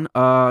touched on.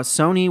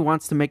 Sony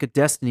wants to make a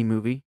Destiny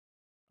movie.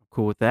 I'm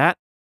cool with that.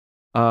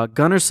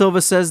 Gunnar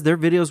Silva says their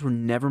videos were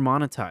never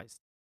monetized.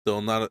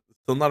 Still not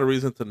a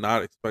reason to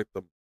not expect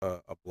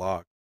a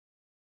block.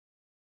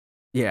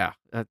 Yeah,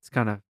 that's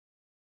kind of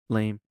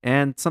lame.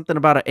 And something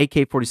about an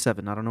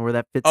AK-47. I don't know where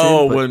that fits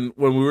Oh, in. But...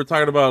 when we were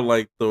talking about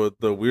like the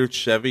weird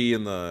Chevy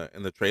in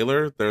the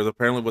trailer, there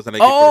apparently was an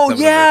AK-47. Oh in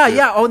there, yeah, too.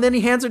 yeah. Oh, and then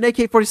he hands her an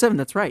AK-47.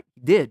 That's right.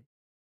 He did.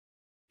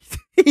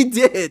 He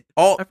did.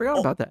 All, I forgot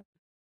about that.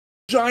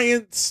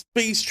 giant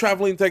space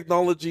traveling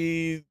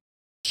technology,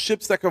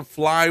 ships that can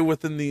fly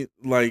within the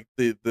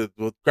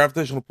with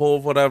gravitational pull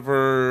of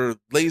whatever,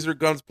 laser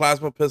guns,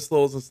 plasma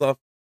pistols, and stuff.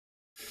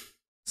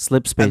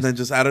 Slip space. And then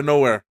just out of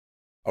nowhere,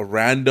 a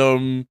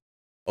random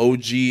OG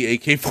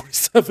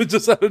AK-47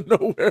 just out of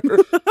nowhere.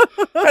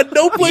 Had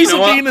no place You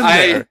know of what? being in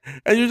there.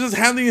 And you're just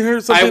handing her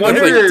something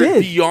wonder- that's like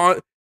Did.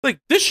 beyond. Like,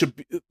 this should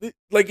be,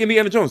 like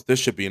Indiana Jones, this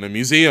should be in a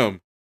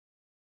museum.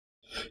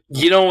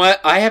 You know what?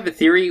 I have a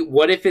theory.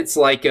 What if it's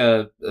like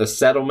a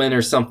settlement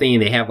or something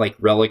and they have like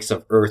relics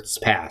of Earth's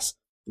past?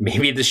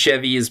 Maybe the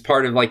Chevy is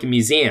part of like a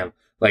museum.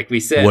 Like we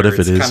said, What or if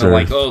it's it is kind of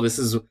like, Earth? oh, this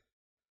is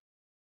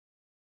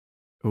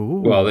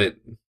Ooh. well,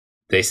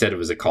 they said it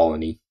was a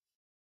colony.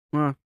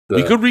 Well,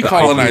 You could the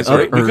recolonize,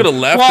 colony right? of You could have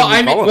left Well,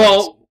 and I mean,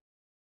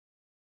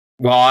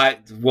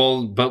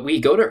 recolonized. but we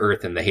go to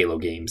Earth in the Halo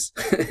games.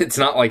 It's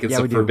not like it's Yeah,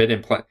 a we do.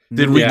 forbidden planet.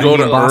 Did New we Yeah. go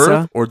to Mombasa?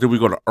 Earth or did we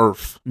go to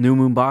Earth? New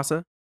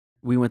Mombasa?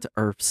 We went to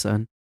Earth,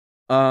 son.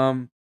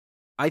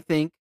 I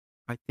think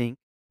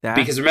that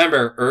Because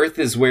remember, Earth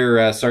is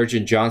where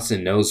Sergeant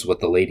Johnson knows what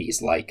the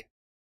ladies like.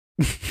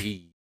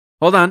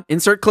 Hold on,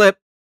 insert clip.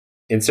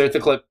 Insert the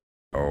clip.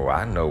 Oh,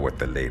 I know what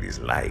the ladies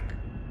like.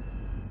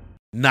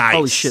 Nice.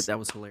 Holy shit, that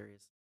was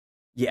hilarious.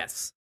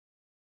 Yes.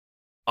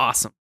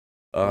 Awesome.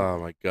 Oh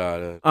my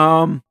god.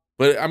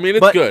 But I mean, it's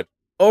But- good.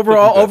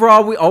 overall, Pretty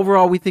good.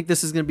 overall we think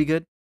this is going to be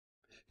good.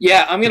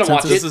 Yeah, I'm gonna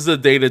watch This it. is a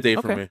day to day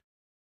for Okay. me.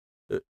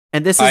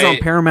 And this is on I-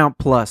 Paramount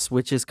Plus,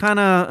 which is kind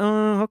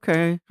of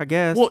okay, I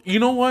guess. Well, you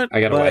know what? I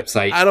got a but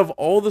website. Out of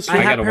all the I I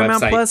have got a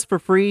Paramount website. Plus for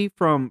free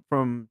from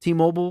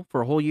T-Mobile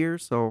for a whole year,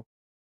 so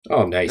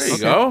Oh, nice. there you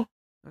Okay. go.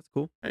 that's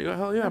cool. There you go.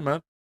 Hell yeah,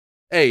 man.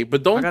 Hey,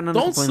 but I don't got nothing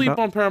to complain sleep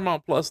about. on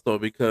Paramount Plus though,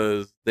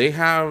 because they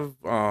have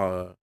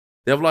a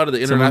lot of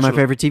the Some of my international.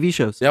 favorite TV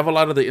shows. They have a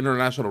lot of the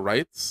international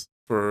rights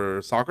for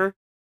soccer,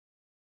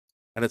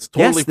 and it's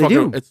Yes, totally they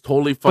fucking. do. It's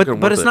totally fucking.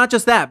 But worth it's it. not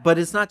just that. But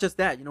it's not just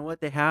that. You know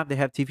what they have? They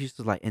have TV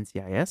shows like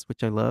NCIS,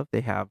 which I love.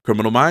 They have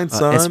Criminal Minds,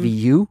 son.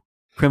 SVU,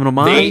 Criminal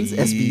Minds,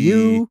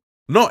 SVU,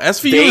 No,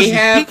 SVU They is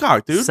have-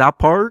 Peacock, dude. South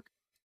Park.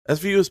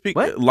 SVU is Peacock.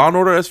 What? Law and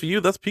Order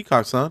SVU. That's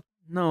Peacock, son.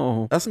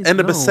 No, That's please, end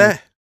of no. the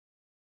set.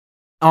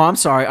 Oh, I'm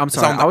sorry. I'm It's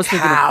sorry. on the I was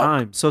thinking of. cow.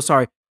 I'm so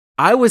sorry.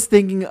 I was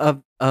thinking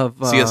of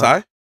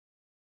CSI.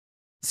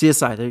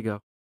 CSI. There you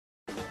go.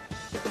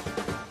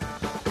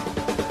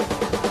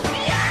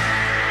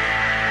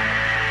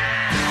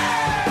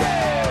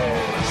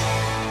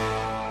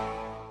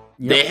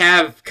 Yep. They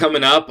have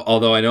coming up,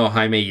 although I know,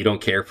 Jaime, you don't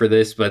care for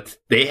this, but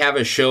they have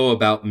a show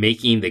about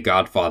making The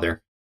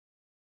Godfather.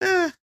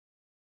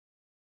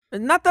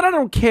 Not that I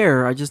don't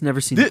care. I just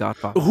never seen The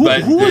Godfather. Who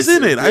But was this-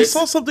 in it? I this-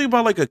 saw something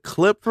about like a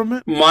clip from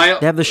it. They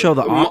have the show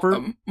The Offer.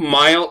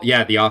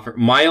 The Offer.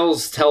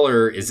 Miles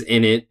Teller is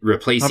in it,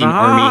 replacing Hold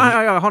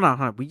Army. on, hold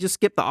on. We just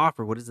skipped The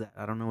Offer. What is that?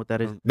 I don't know what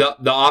that is. The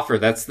Offer.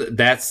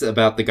 That's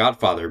about The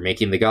Godfather,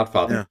 making The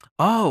Godfather. Yeah.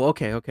 Oh,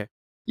 okay, okay.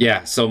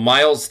 Yeah. So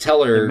Miles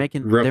Teller They're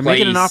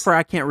making an offer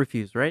I can't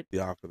refuse, right?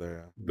 The offer there.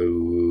 Yeah.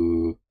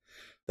 Boo.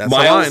 That's the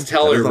line. Miles That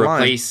Teller is the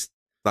line. replaced.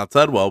 It's not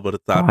said well, but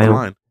it's not the Miles.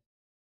 line.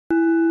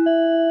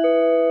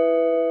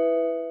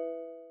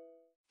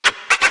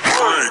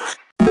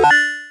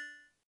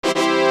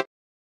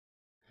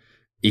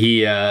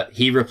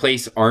 He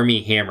replaced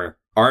Army Hammer.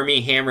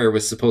 Army Hammer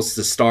was supposed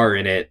to star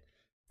in it,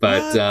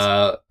 but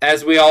What?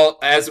 as we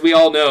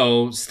all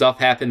know, stuff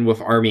happened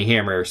with Army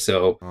Hammer.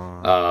 So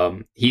Uh,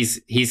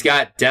 he's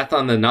got Death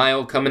on the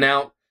Nile coming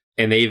out,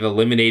 and they've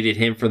eliminated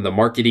him from the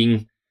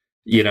marketing.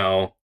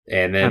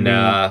 And then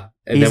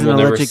He's then we'll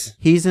never.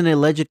 he's an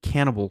alleged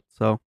cannibal.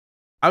 So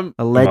I'm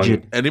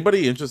alleged.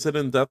 Anybody interested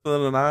in Death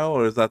on the Nile,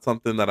 or is that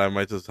something that I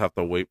might just have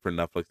to wait for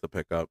Netflix to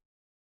pick up?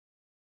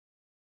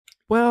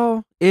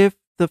 Well, if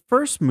the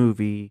first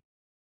movie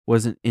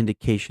was an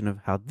indication of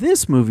how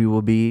this movie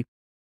will be,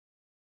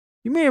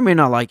 you may or may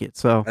not like it.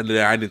 So And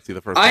I didn't see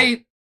the first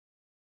one.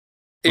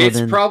 It's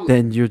then, probably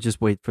then you'll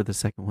just wait for the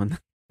second one.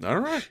 All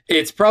right.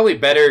 It's probably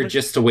better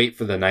just to wait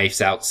for the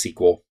Knives Out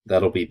sequel.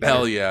 That'll be better.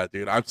 Hell yeah,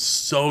 dude. I'm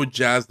so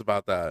jazzed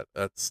about that.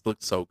 That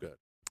looks so good.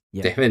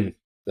 Yeah. Devin,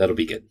 that'll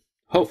be good.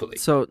 Hopefully.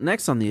 So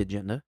next on the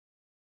agenda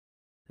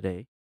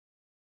today,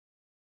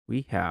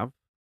 we have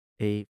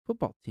a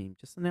football team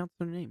just announced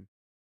their name.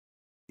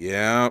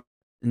 Yeah.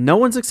 No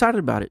one's excited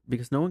about it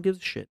because no one gives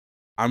a shit.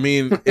 I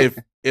mean,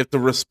 if the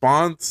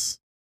response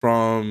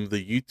from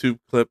the YouTube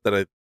clip that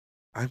I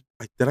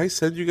did I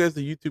send you guys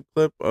the YouTube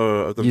clip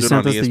of them You doing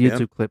sent on us the ESPN?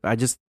 YouTube clip. I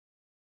just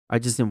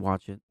didn't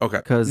watch it Okay.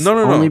 because No.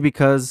 only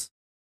because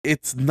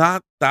It's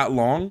not that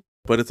long,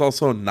 but it's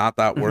also not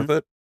that Mhm. worth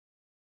it.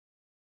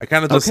 I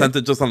kind of just Okay. sent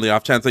it just on the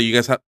off chance that you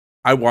guys had.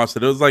 I watched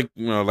it. It was like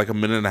like a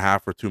minute and a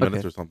half or 2 minutes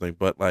Okay. or something.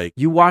 But like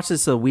you watched it,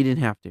 so we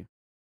didn't have to.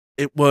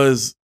 it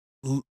was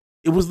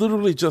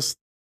literally just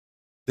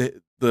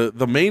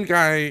the main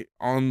guy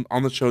on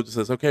the show just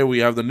says, okay, we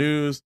have the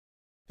news.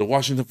 The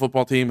Washington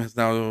football team has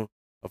now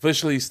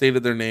officially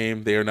stated their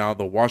name. They are now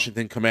the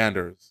Washington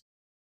Commanders.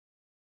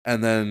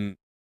 And then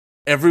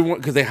everyone,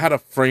 because they had a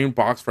framed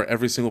box for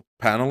every single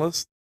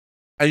panelist,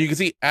 and you can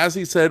see as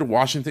he said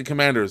Washington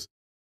Commanders,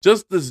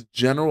 just this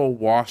general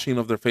washing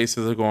of their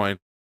faces are going,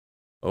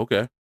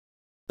 okay.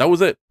 That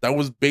was it. That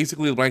was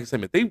basically the blanket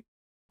statement. They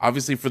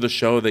obviously for the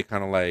show they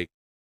kind of like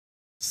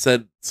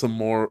said some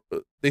more.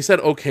 They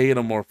said okay in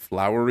a more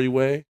flowery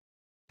way,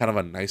 kind of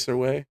a nicer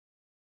way.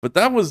 But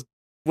that was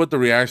what the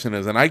reaction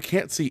is, and I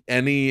can't see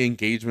any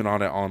engagement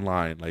on it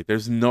online. Like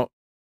there's no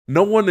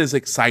one is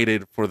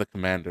excited for the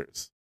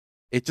Commanders.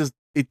 It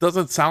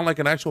doesn't sound like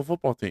an actual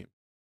football team.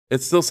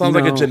 It still sounds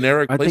like a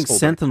generic I think placeholder.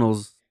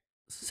 Sentinels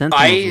would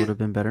have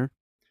been better.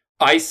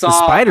 I saw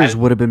The Spiders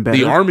would have been better.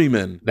 The Army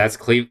Men. That's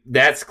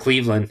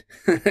Cleveland.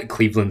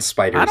 Cleveland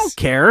Spiders. I don't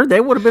care.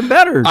 They would have been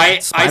better.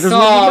 Spiders would have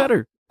saw- been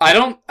better.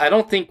 I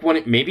don't think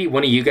maybe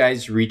one of you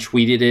guys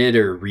retweeted it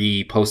or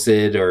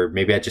reposted, or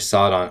maybe I just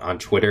saw it on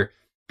Twitter.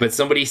 But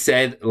somebody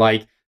said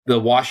like the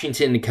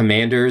Washington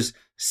Commanders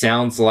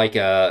sounds like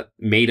a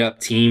made up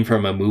team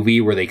from a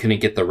movie where they couldn't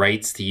get the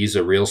rights to use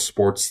a real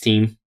sports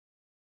team.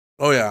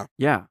 Oh yeah.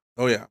 Yeah.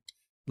 Oh yeah.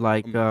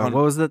 Like Hun-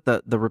 what was it?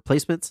 The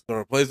Replacements? The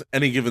replace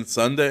any given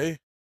Sunday.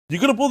 You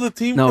could have pulled the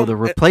team. No, from the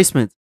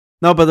Replacements.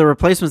 No, but the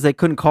Replacements, they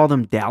couldn't call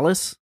them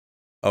Dallas.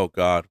 Oh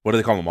God, what do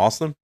they call them?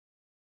 Austin?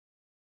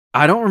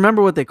 I don't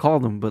remember what they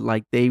called them, but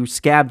like they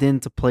scabbed in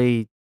to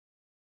play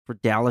for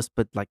Dallas,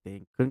 but like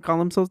they couldn't call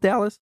themselves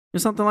Dallas or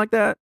something like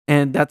that.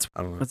 And that's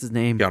I don't know. what's his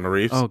name? Keanu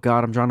Reeves. Oh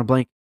God, I'm drawing a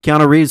blank.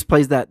 Keanu Reeves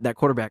plays that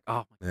quarterback.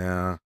 Oh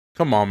Yeah.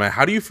 Come on, man.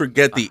 How do you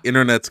forget the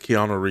internet's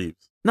Keanu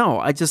Reeves? no,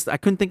 I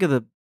couldn't think of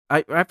the.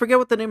 I forget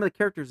what the name of the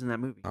characters in that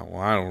movie. Oh,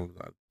 well, I don't.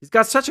 He's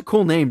got such a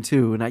cool name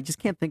too, and I just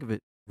can't think of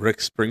it.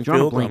 Rick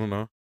Springfield. I blank. don't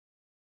know.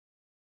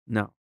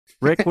 No,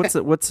 Rick.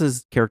 What's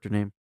his character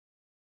name?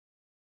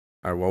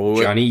 All right. Well,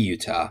 wait. Johnny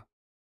Utah.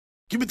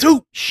 Give me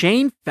two.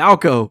 Shane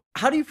Falco.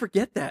 How do you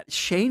forget that?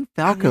 Shane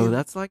Falco. mean-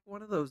 That's like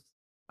one of those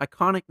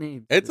iconic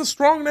names. It's a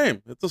strong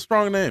name. It's a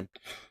strong name.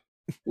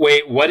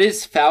 Wait, what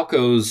is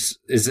Falco's?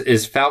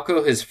 Is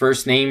Falco his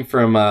first name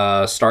from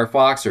Star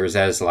Fox, or is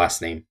that his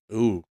last name?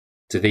 Ooh,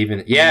 Did they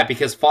even? Yeah,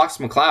 because Fox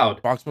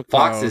McCloud. Fox McCloud.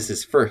 Fox is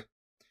his first.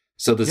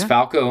 So does Yeah.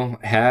 Falco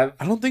have?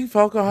 I don't think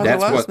Falco has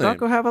That's a last what- name.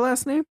 Falco have a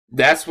last name?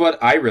 That's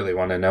what I really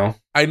want to know.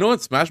 I know in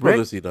Smash Rick?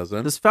 Brothers he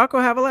doesn't. Does Falco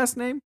have a last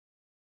name?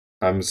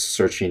 I'm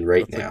searching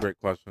right That's a now. great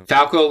question.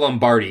 Falco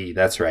Lombardi.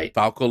 That's right.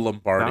 Falco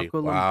Lombardi.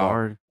 Falco Wow.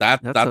 Lombard.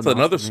 That's That's an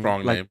another awesome name.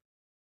 strong Like- name.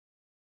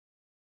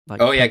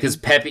 Like Oh yeah, Pepe-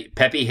 because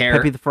Peppy Hair.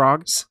 Peppy the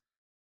Frog.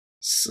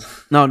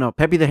 No,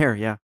 Peppy the Hare.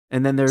 Yeah,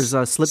 and then there's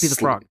Slippy the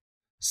Frog.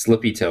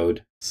 Slippy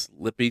Toad.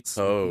 Slippy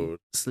Toad.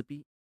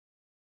 Slippy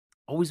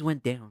always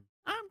went down.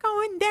 I'm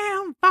going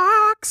down,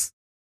 Fox.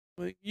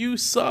 Like, you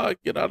suck.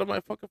 Get out of my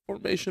fucking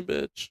formation,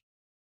 bitch.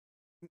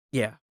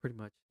 Yeah, pretty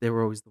much. They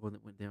were always the one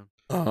that went down.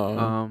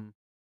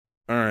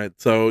 All right.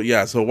 So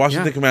yeah. So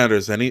Washington Yeah.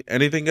 Commanders.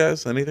 Anything,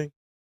 guys? Anything?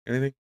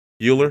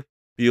 Bueller.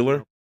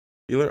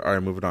 All right.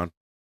 Moving on.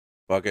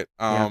 Fuck it.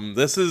 Yeah.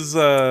 This is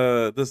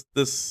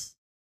this.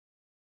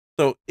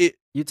 So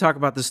You talk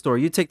about this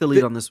story. You take the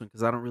lead on this one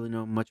because I don't really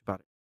know much about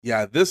it.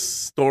 yeah, this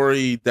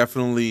story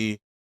definitely,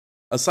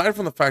 aside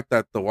from the fact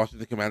that the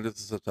Washington Commanders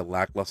is such a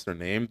lackluster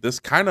name, this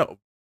kind of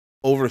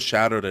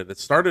overshadowed it. It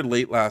started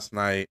late last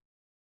night.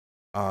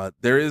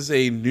 There is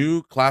a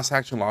new class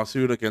action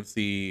lawsuit against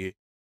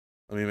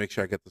let me make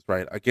sure I get this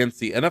right, against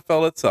the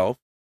NFL itself,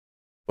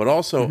 but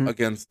also Mhm.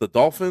 against the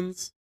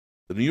Dolphins,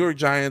 the New York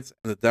Giants,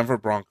 and the Denver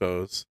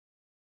Broncos.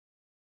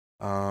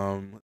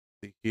 Let's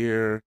see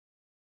here.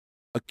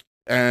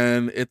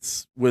 And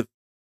it's with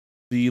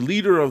the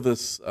leader of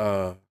this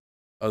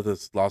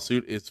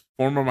lawsuit is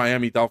former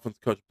Miami Dolphins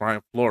coach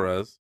Brian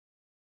Flores.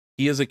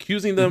 He is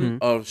accusing them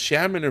of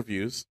sham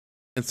interviews,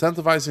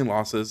 incentivizing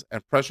losses,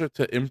 and pressure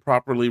to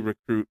improperly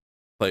recruit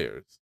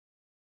players.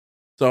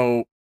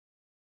 So,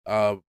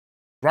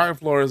 Brian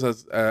Flores,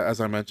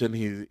 as I mentioned,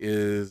 he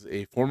is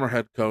a former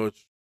head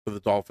coach for the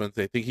Dolphins.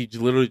 I think he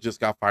literally just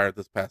got fired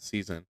this past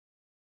season.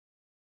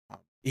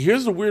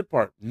 Here's the weird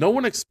part. No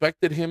one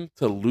expected him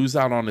to lose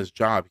out on his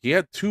job. He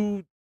had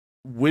two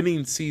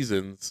winning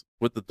seasons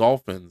with the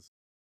Dolphins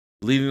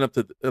leading up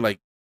to like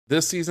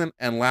this season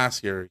and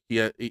last year.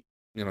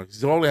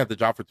 He's only had the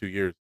job for 2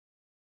 years.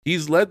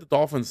 He's led the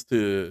Dolphins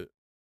to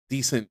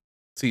decent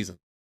season.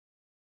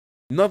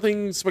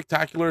 Nothing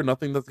spectacular,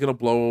 nothing that's gonna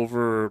blow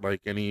over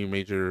like any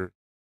major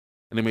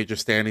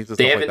standings and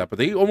stuff like that. But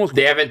they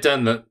haven't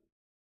done the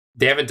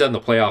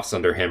playoffs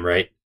under him,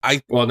 right?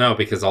 No,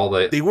 because all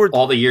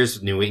the years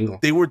with New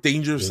England. They were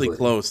dangerously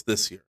close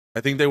this year.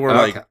 I think they were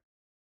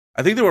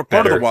I think they were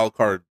part of the wild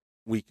card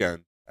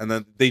weekend, and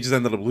then they just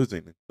ended up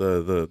losing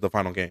the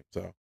final game.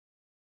 So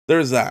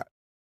there's that.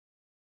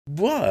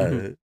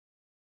 But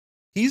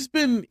he's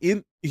been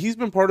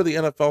part of the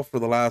NFL for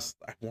the last,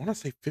 I want to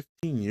say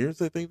 15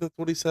 years. I think that's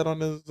what he said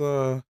on his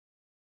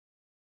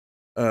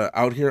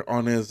out here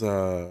on his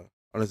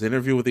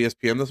interview with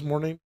ESPN this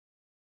morning.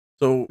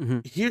 So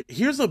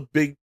here's a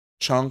big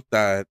chunk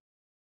that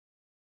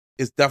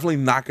is definitely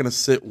not going to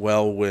sit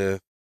well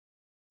with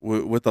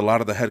a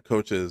lot of the head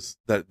coaches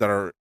that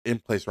are in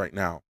place right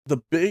now. The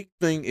big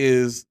thing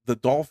is the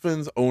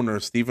Dolphins owner,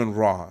 Stephen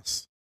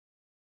Ross,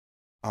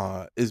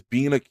 is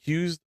being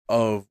accused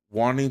of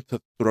wanting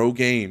to throw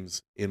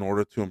games in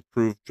order to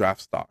improve draft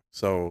stock.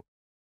 So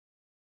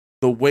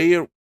the way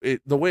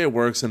it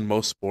works in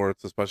most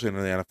sports, especially in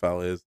the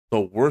NFL, is the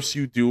worse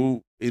you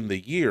do in the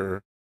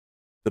year,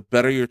 the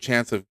better your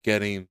chance of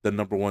getting the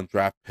number 1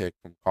 draft pick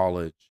from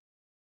college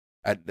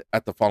at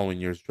the following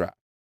year's draft.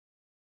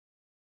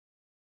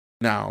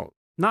 Now,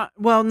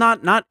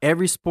 not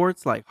every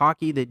sports, like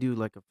hockey, they do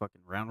like a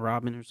fucking round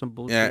robin or some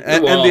bullshit.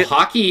 Yeah,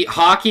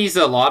 hockey's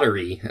a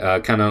lottery,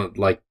 kind of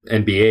like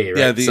NBA, right?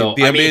 Yeah, the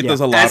NBA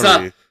does a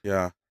lottery.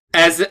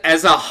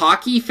 As a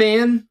hockey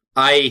fan,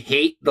 I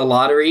hate the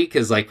lottery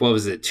because, like, what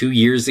was it? 2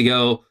 years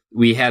ago,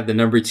 we had the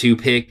number 2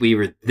 pick. We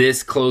were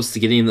this close to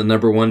getting the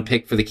number 1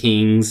 pick for the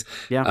Kings.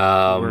 Yeah.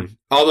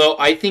 Although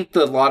I think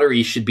the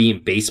lottery should be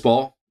in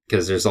baseball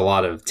because there's a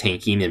lot of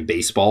tanking in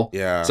baseball.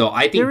 Yeah. So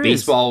I think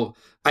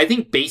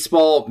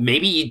baseball,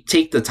 maybe you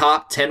take the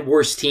top 10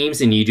 worst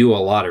teams and you do a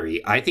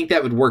lottery. I think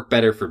that would work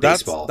better for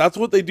baseball. That's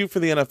what they do for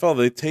the NFL.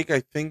 They take, I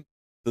think,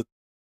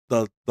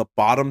 the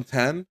bottom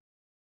 10,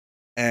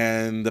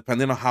 and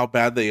depending on how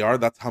bad they are,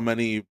 that's how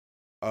many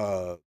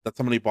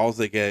balls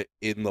they get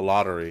in the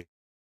lottery.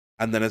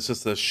 And then it's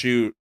just a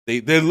shoot.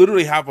 They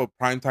literally have a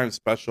primetime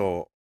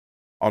special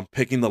on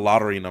picking the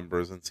lottery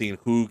numbers and seeing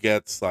who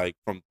gets like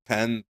from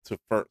 10 to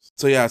first.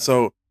 So yeah,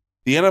 so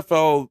the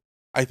NFL,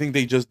 I think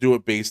they just do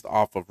it based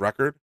off of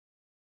record.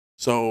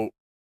 So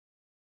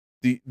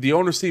the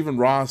owner, Stephen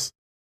Ross,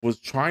 was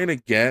trying to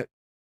get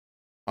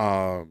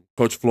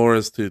Coach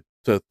Flores to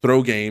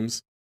throw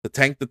games, to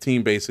tank the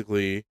team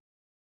basically,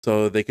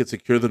 so they could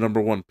secure the number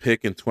 1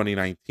 pick in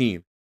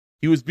 2019.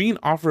 He was being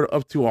offered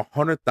up to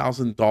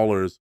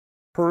 $100,000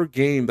 per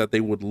game that they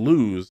would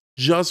lose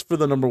just for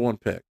the number 1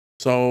 pick.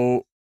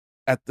 So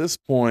at this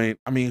point,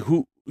 I mean,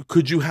 who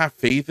could you have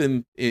faith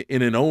in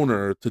an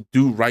owner to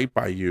do right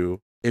by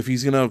you if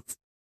he's gonna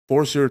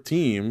force your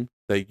team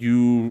that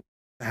you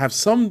have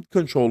some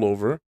control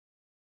over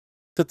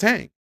to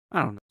tank?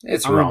 I don't know.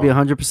 It's I'm wrong.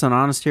 gonna be 100%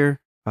 honest here.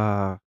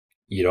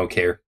 You don't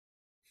care.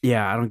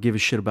 Yeah, I don't give a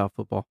shit about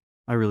football.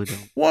 I really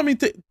don't. Well, I mean,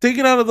 take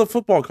it out of the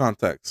football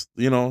context,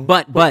 you know.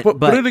 But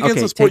put it against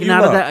the sport you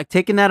love.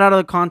 Taking that out of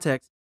the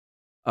context,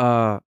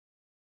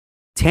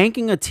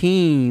 tanking a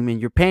team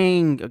and you're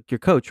paying your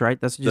coach, right?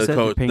 That's what you said.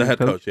 Coach, the head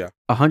coach, yeah,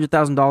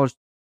 $100,000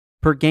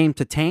 per game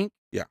to tank.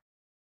 Yeah,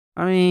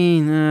 I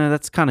mean,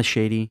 that's kind of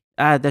shady.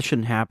 That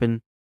shouldn't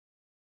happen.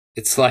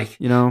 It's like,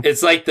 you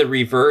it's like the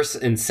reverse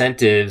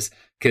incentives.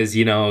 Because,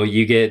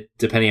 you get,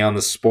 depending on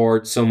the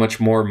sport, so much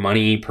more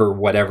money per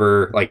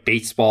whatever. Like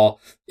baseball,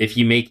 if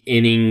you make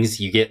innings,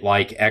 you get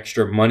like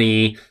extra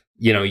money.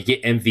 You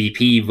get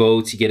MVP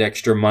votes, you get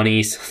extra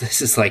money. So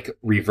this is like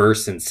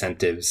reverse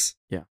incentives.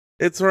 Yeah,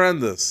 it's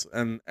horrendous,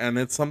 and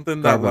it's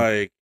something that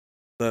like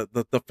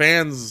the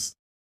fans,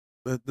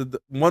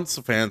 once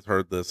the fans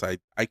heard this, I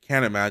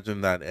can't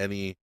imagine that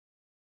any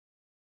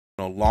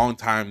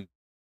longtime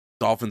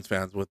Dolphins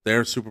fans with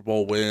their Super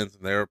Bowl wins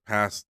and their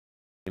past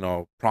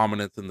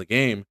prominence in the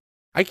game,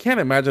 I can't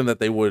imagine that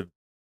they would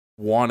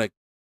want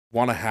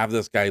to have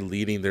this guy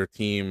leading their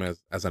team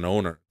as an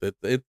owner.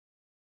 It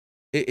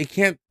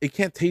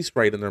can't taste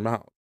right in their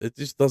mouth. It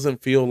just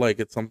doesn't feel like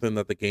it's something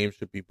that the game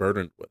should be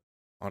burdened with,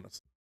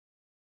 honestly.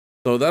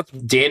 So that's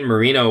Dan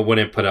Marino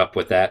wouldn't put up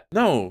with that.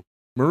 No,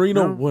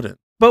 Marino wouldn't.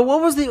 But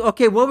what was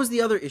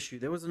the other issue?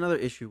 There was another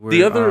issue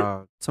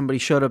where somebody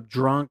showed up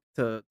drunk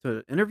to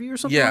interview or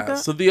something like that?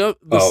 So the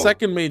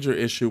second major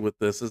issue with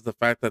this is the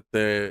fact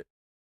that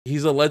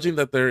he's alleging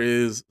that there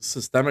is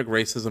systemic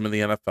racism in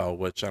the NFL,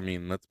 which, I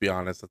mean, let's be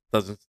honest,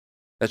 that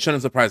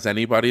shouldn't surprise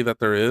anybody that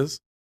there is.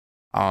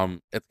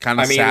 It's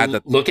kind of sad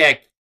that look at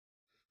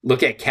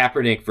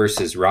Kaepernick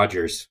versus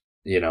Rodgers.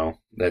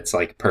 That's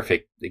like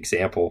perfect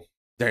example.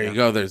 There you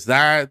go. There's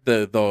that.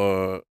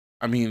 The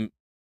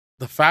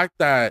fact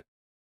that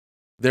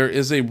there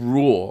is a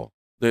rule.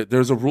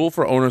 There's a rule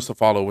for owners to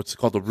follow, which is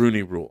called the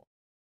Rooney Rule,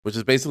 which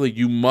is basically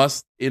you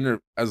must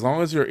as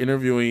long as you're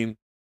interviewing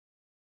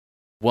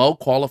well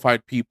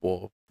qualified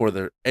people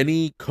for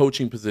any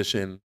coaching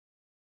position,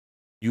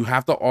 you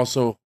have to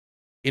also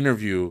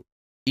interview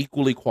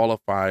equally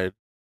qualified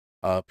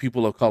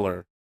people of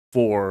color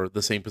for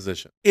the same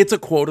position. It's a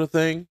quota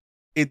thing.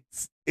 It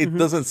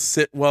doesn't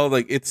sit well.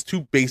 Like, it's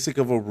too basic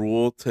of a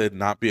rule to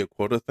not be a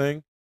quota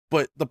thing.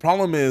 But the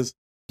problem is,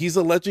 he's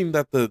alleging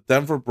that the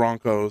Denver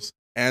Broncos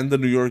and the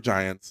New York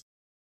Giants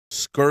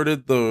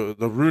skirted the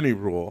Rooney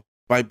Rule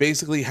by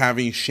basically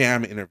having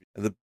sham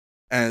interviews.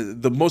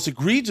 And the most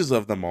egregious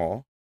of them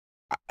all,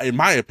 in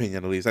my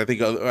opinion at least, I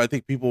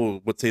think people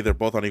would say they're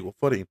both on equal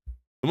footing.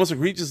 The most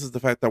egregious is the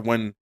fact that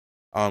when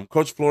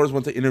Coach Flores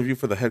went to interview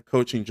for the head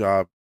coaching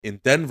job in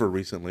Denver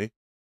recently,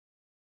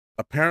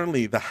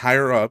 apparently the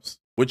higher-ups,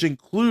 which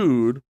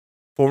include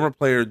former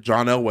player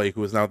John Elway,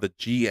 who is now the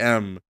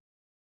GM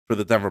for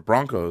the Denver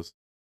Broncos,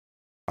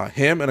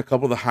 him and a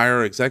couple of the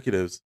higher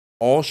executives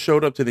all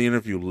showed up to the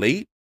interview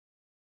late,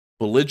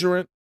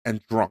 belligerent, and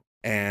drunk.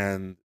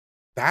 And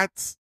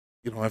that's,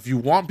 if you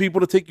want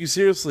people to take you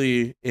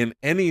seriously in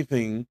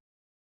anything,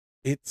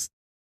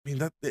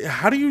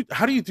 how do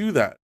you do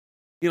that?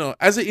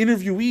 As an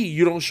interviewee,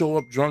 you don't show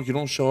up drunk, you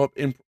don't show up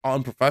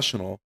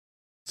unprofessional.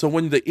 So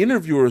when the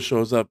interviewer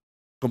shows up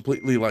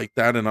completely like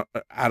that and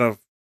out of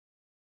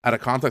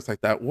context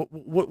like that,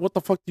 what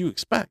the fuck do you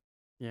expect?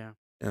 Yeah.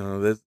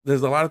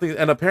 There's a lot of things,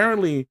 and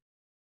apparently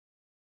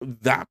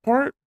that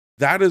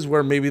is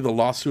where maybe the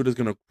lawsuit is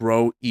going to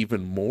grow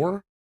even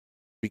more,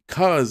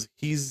 because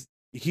he's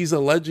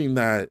alleging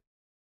that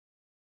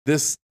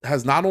this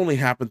has not only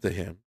happened to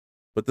him,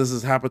 but this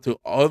has happened to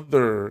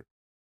other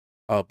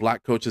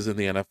black coaches in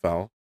the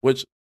NFL.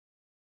 Which,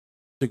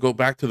 to go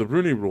back to the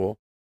Rooney Rule,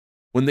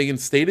 when they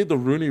instated the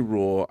Rooney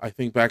Rule, I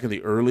think back in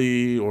the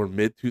early or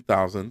mid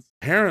 2000s,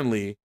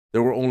 apparently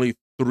there were only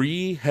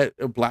 3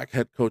 black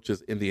head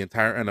coaches in the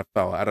entire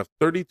NFL. Out of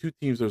 32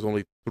 teams, there's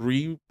only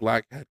 3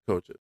 black head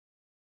coaches.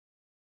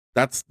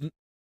 That's,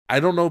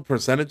 I don't know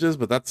percentages,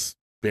 but that's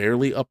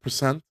barely a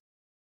percent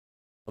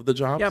of the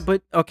jobs. Yeah,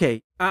 but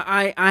okay,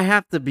 I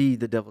have to be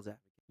the devil's advocate.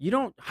 You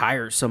don't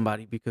hire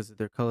somebody because of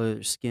their color of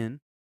their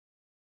skin.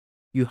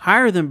 You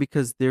hire them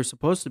because they're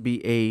supposed to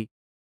be a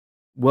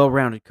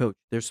well-rounded coach.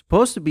 They're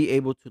supposed to be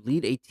able to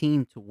lead a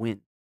team to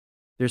win.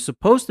 They're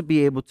supposed to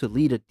be able to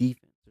lead a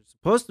defense. They're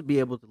supposed to be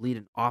able to lead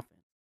an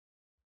offense.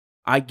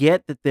 I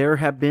get that there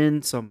have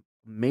been some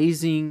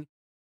amazing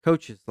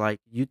coaches. Like,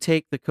 you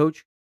take the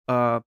coach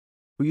who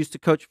used to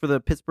coach for the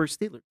Pittsburgh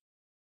Steelers.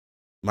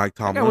 Mike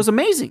Tomlin. That was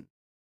amazing.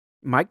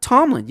 Mike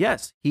Tomlin,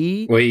 yes.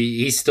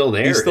 He's still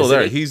there. He's still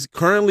there. He's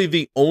currently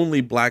the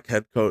only black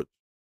head coach.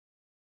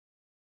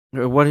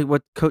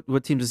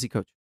 What team does he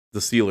coach? The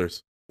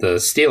Steelers. The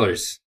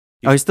Steelers.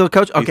 Oh, he's still a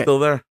coach? Okay. He's still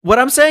there. What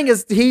I'm saying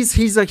is he's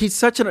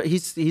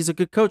a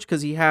good coach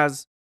because he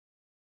has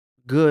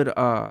a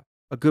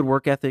good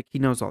work ethic. He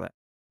knows all that.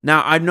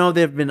 Now, I know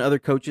there have been other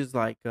coaches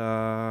like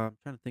I'm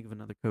trying to think of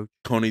another coach.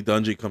 Tony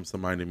Dungy comes to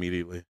mind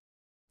immediately.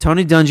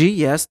 Tony Dungy,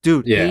 yes,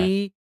 dude. Yeah.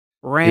 He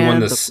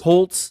ran the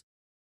Colts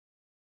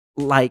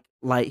like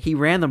he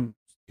ran them.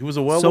 He was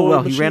a so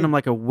well. He ran them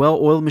like a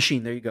well-oiled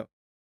machine. There you go.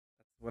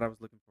 That's what I was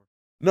looking for.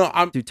 No,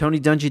 Tony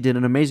Dungy did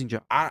an amazing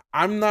job.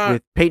 I'm not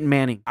with Peyton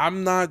Manning.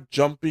 I'm not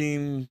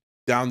jumping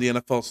down the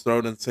NFL's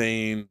throat and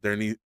saying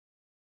the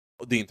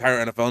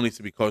entire NFL needs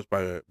to be coached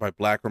by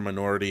black or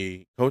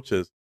minority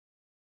coaches.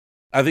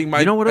 I think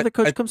you know what other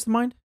coach comes to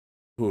mind?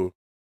 Who?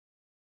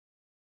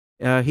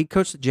 He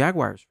coached the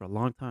Jaguars for a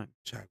long time.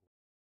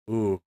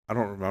 Ooh, I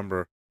don't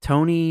remember.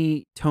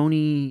 Tony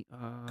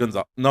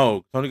Gonzalez.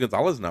 No, Tony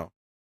Gonzalez. No,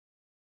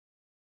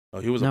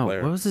 he was a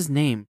player. What was his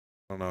name?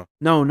 I don't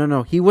know.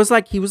 No. He was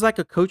like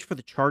a coach for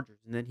the Chargers,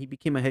 and then he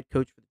became a head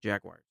coach for the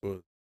Jaguars.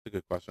 Ooh, that's a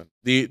good question.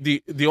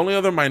 The only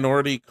other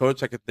minority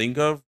coach I could think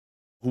of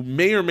who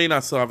may or may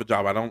not still have a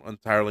job, I don't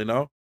entirely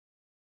know,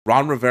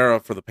 Ron Rivera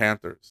for the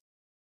Panthers.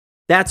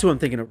 That's who I'm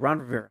thinking of, Ron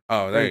Rivera.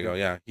 Oh, there you go.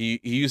 Yeah, he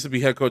used to be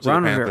head coach of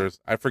the Panthers.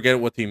 I forget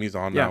what team he's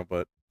on now,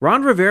 but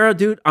Ron Rivera,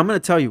 dude, I'm gonna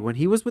tell you, when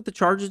he was with the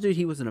Chargers, dude,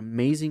 he was an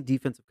amazing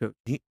defensive coach.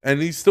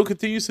 He still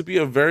continues to be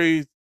a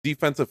very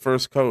defensive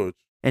first coach.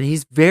 And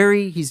he's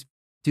the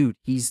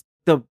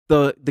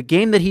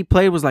game that he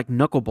played was like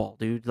knuckleball,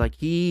 dude. Like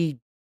he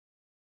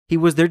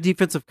was their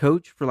defensive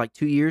coach for like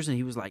 2 years, and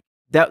he was like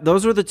that.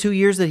 Those were the 2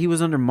 years that he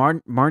was under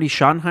Marty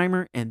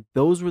Schottenheimer, and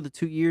those were the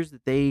 2 years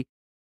that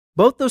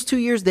both those 2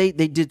 years they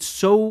did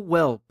so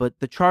well, but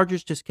the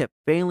Chargers just kept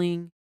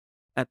failing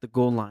at the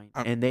goal line,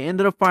 and they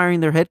ended up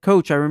firing their head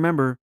coach. I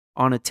remember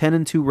on a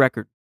 10-2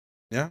 record.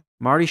 Yeah,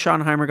 Marty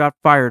Schottenheimer got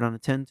fired on a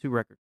 10-2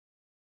 record.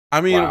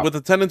 I mean, with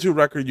a 10-2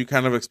 record, you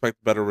kind of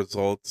expect better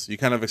results. You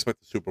kind of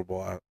expect the Super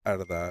Bowl out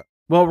of that.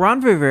 Well,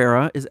 Ron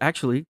Rivera is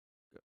actually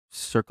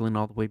circling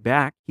all the way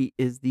back. He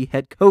is the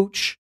head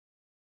coach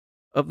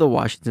of the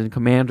Washington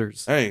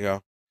Commanders. There you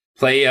go.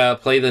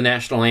 Play the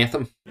national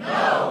anthem.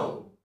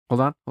 No.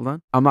 Hold on.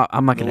 I'm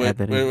not going to add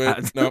that in.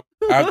 Wait. No,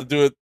 I have to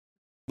do it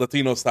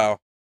Latino style.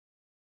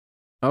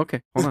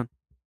 Okay, hold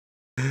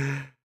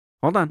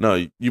on. No,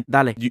 you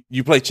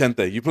play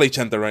Chente. You play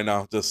Chente right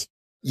now. Just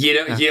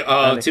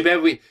too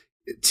bad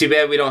Too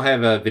bad we don't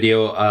have a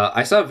video.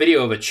 I saw a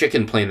video of a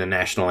chicken playing the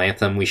national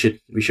anthem. We should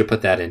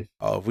put that in.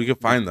 Oh, if we could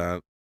find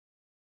that.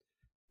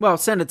 Well,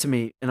 send it to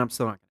me, and I'm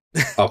still not.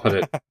 I'll put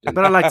it.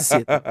 But I'd like to see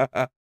it.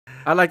 Though.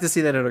 I'd like to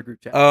see that in our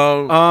group chat.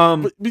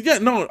 But yeah,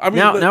 no. I mean,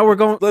 now we're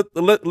going. Let's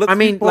I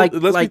mean, let's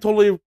like- be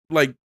totally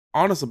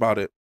honest about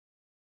it.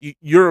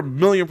 You're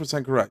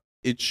 1,000,000% correct.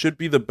 It should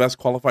be the best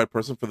qualified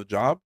person for the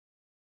job.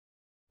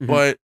 Mhm.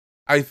 But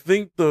I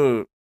think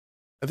the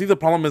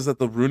problem is that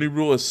the Rooney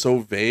Rule is so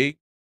vague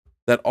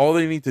that all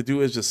they need to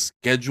do is just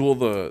schedule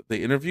the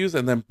interviews,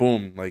 and then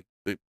boom, like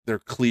they're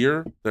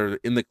clear. They're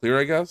in the clear,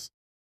 I guess.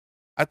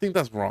 I think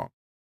that's wrong.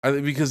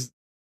 Because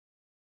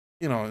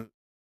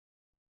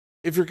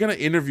if you're gonna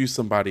interview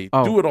somebody,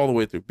 do it all the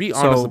way through. Be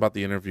honest about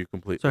the interview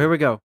completely. So here we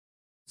go.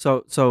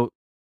 So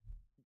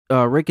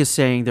Rick is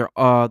saying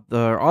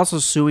they're also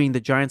suing the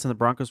Giants and the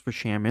Broncos for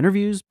sham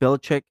interviews.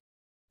 Belichick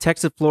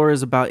texted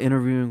Flores about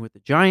interviewing with the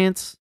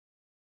Giants.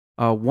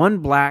 One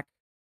black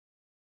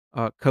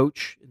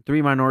coach and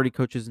 3 minority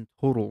coaches in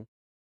total,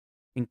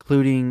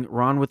 including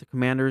Ron with the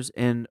Commanders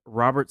and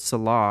Robert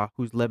Salah,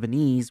 who's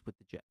Lebanese with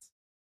the Jets.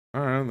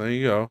 All right, there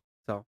you go.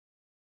 So,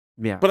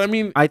 yeah. But I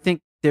mean, I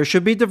think there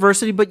should be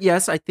diversity, but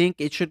yes, I think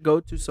it should go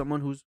to someone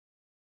who's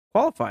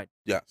qualified.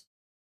 yes.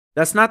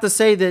 That's not to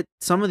say that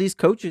some of these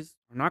coaches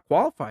are not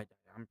qualified.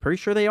 I'm pretty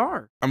sure they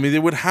are. I mean, they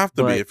would have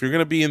to But- be. If you're going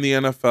to be in the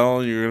NFL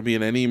and you're going to be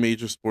in any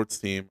major sports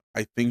team,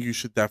 I think you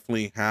should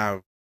definitely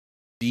have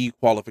the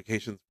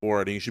qualifications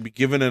for it, and you should be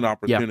given an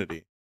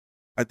opportunity.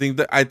 I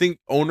think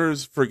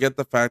owners forget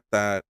the fact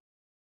that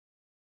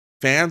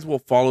fans will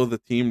follow the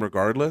team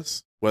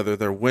regardless, whether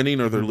they're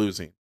winning or they're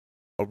losing.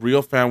 A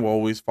real fan will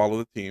always follow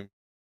the team.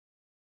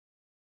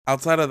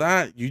 Outside of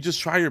that, you just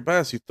try your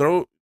best. You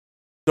throw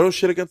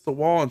shit against the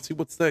wall and see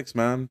what sticks,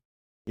 man.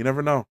 You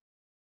never know.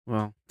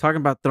 Well, talking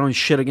about throwing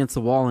shit against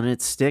the wall and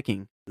it's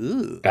sticking.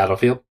 Ugh.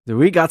 Battlefield.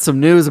 We got some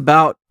news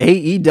about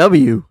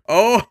AEW.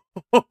 Oh,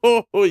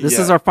 This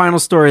is our final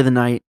story of the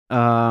night.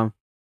 So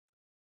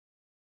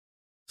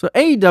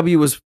AEW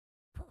was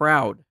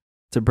proud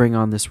to bring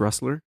on this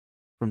wrestler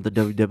from the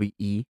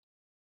WWE.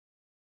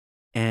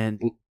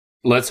 And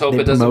Let's hope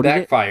They it doesn't promoted it?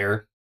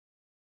 backfire.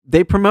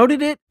 they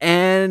promoted it,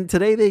 and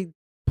today they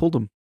pulled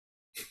him.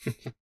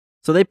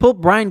 So they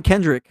pulled Brian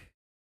Kendrick,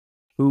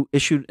 who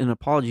issued an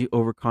apology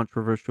over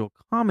controversial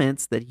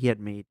comments that he had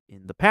made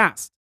in the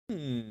past.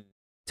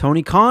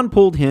 Tony Khan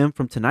pulled him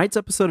from tonight's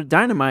episode of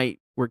Dynamite,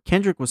 where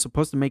Kendrick was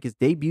supposed to make his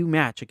debut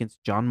match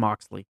against Jon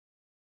Moxley.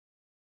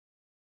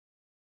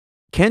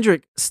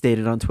 Kendrick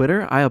stated on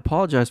Twitter, "I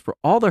apologize for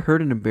all the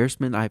hurt and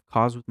embarrassment I have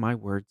caused with my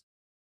words.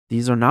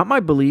 These are not my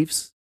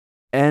beliefs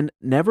and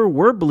never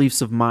were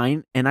beliefs of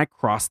mine, and I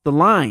crossed the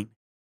line."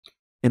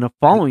 In a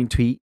following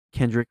tweet,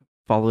 Kendrick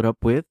followed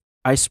up with,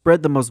 "I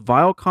spread the most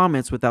vile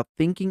comments without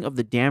thinking of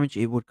the damage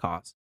it would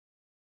cause.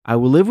 I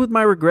will live with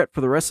my regret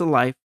for the rest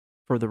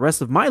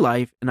of my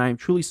life, and I am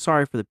truly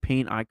sorry for the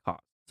pain I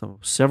caused." So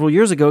several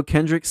years ago,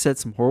 Kendrick said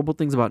some horrible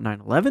things about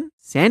 9/11,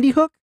 Sandy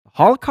Hook, the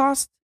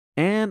Holocaust,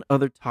 and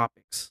other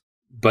topics.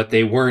 But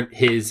they weren't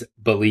his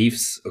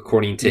beliefs,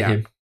 according to Yeah.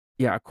 him.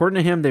 Yeah, according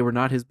to him, they were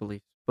not his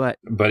beliefs. But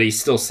But he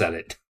still said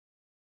it.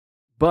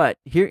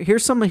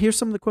 here's some of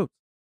the quotes.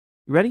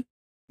 You ready?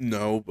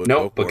 No, but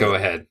No, but for go it.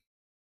 ahead.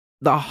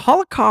 "The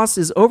Holocaust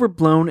is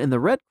overblown, and the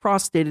Red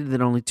Cross stated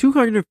that only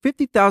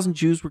 250,000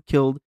 Jews were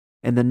killed,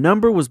 and the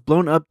number was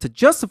blown up to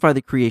justify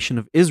the creation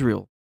of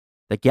Israel.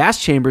 The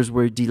gas chambers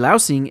were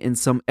delousing, and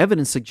some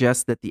evidence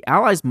suggests that the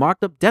Allies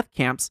mocked up death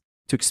camps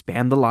to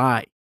expand the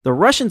lie. The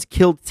Russians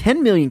killed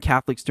 10 million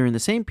Catholics during the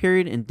same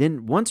period and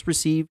didn't once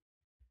receive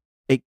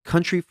a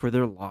country for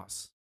their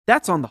loss."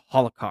 That's on the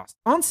Holocaust.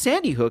 On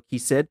Sandy Hook, he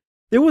said,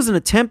 "There was an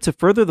attempt to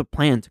further the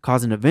plan to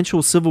cause an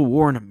eventual civil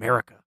war in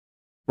America.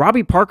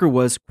 Robbie Parker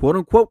was, quote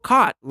unquote,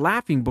 caught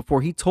laughing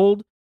before he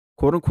told,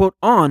 quote unquote,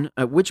 on,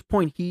 at which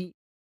point he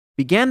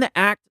began the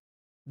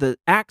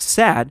act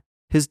sad.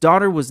 His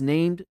daughter was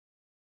named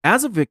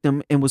as a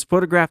victim and was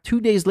photographed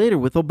 2 days later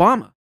with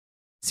Obama.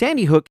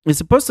 Sandy Hook is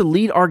supposed to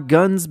lead our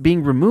guns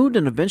being removed,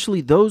 and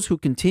eventually those who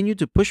continue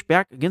to push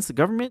back against the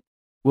government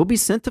will be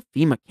sent to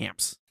FEMA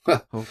camps."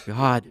 Oh,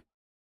 God.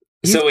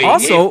 He's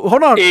So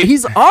hold on.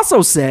 He's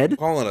also said, I'm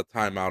calling a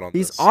timeout on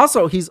he's this.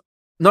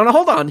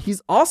 hold on.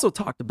 He's also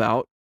talked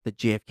about the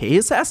JFK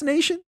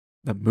assassination,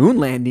 the moon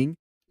landing,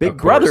 Big Of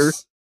Brother,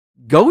 course.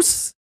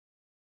 ghosts,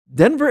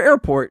 Denver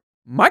airport,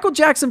 Michael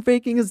Jackson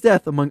faking his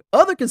death, among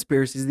other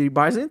conspiracies that he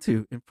buys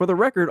into. And for the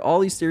record, all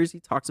these theories he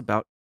talks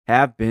about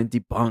have been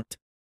debunked.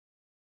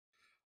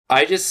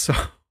 I just So,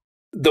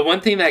 the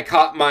one thing that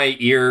caught my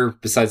ear,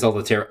 besides all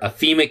the terror, a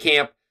FEMA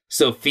camp.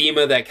 So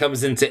FEMA that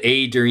comes into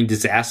aid during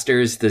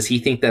disasters. Does he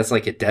think that's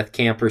like a death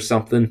camp or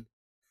something?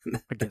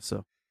 I guess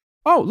so.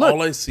 Oh, look.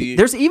 All I see.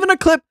 There's even a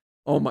clip.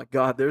 Oh my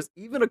God. There's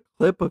even a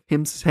clip of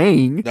him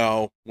saying,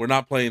 No, we're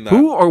not playing that.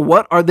 "Who or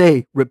what are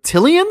they?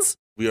 Reptilians?"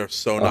 We are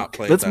so not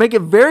playing Let's that. make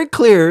it very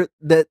clear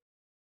that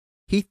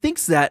he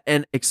thinks that,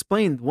 and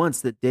explained once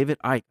that David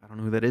Icke, I don't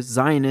know who that is,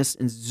 Zionists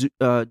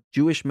and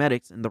Jewish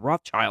medics and the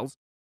Rothschilds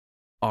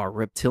are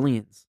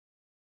reptilians.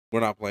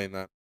 We're not playing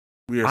that.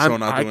 We are so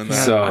not doing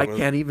that. So- I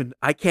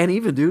can't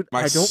even, dude. My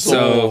I don't.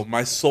 So-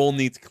 my soul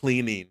needs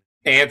cleaning.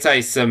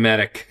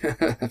 Anti-Semitic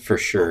for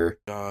sure.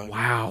 God.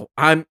 Wow.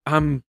 I'm.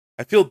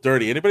 I feel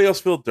dirty. Anybody else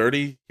feel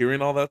dirty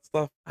hearing all that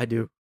stuff? I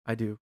do.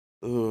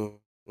 Ugh.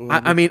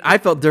 I mean, I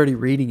felt dirty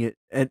reading it,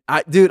 and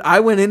I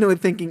went into it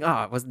thinking,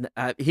 oh, it wasn't.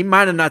 He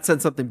might have not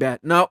said something bad.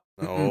 No.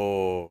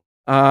 no.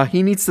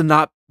 He needs to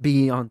not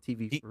be on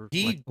TV for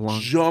He like, a long.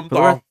 jumped for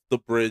the rest- off the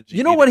bridge.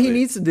 You know what he immediately.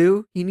 needs to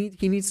do?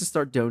 He needs to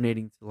start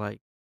donating to like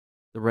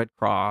the Red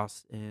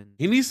Cross, and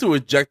He needs to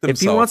eject himself.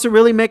 if he wants to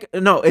really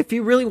if he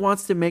really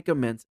wants to make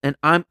amends, and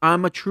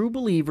I'm a true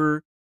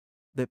believer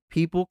that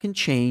people can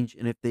change,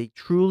 and if they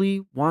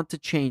truly want to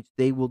change,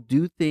 they will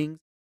do things.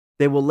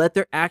 They will let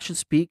their actions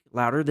speak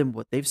louder than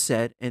what they've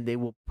said, and they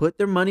will put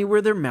their money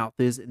where their mouth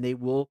is, and they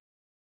will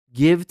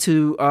give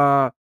to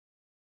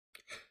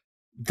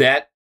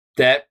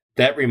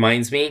That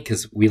reminds me,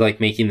 because we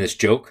like making this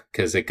joke,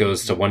 because it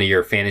goes to one of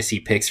your fantasy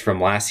picks from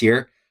last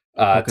year.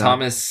 Okay.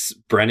 Thomas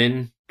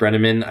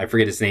Brenneman, I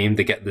forget his name,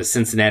 the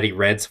Cincinnati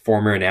Reds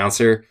former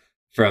announcer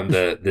from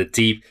the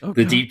deep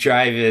Okay. deep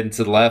drive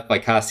into the left by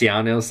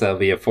Castellanos. That'll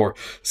be a 4.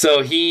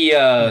 So he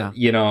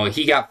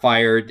he got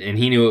fired, and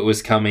he knew it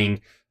was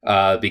coming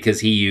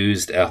because he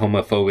used a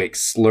homophobic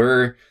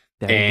slur.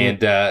 that he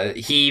did. And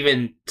he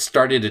even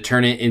started to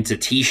turn it into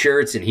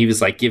T-shirts, and he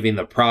was like giving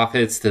the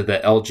profits to the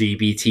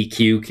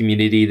LGBTQ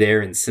community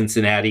there in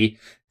Cincinnati.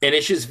 And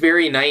it's just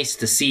very nice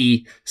to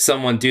see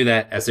someone do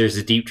that as there's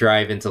a deep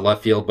drive into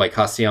left field by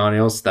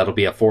Castellanos. That'll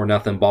be a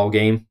 4-0 ball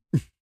game.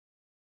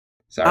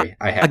 Sorry,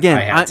 I had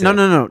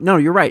to. No,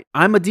 you're right.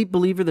 I'm a deep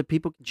believer that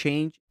people can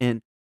change,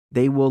 and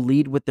they will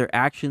lead with their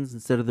actions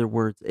instead of their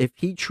words. If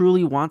he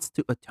truly wants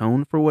to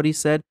atone for what he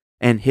said,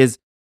 and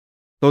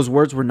those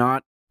words were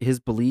not his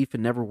belief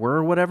and never were,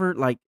 or whatever,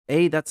 like,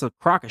 A, that's a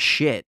crock of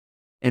shit,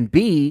 and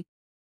B,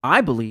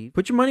 I believe,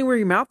 put your money where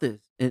your mouth is,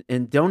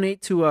 and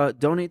donate to a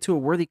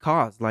worthy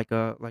cause, like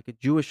a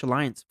Jewish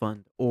Alliance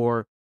Fund,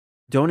 or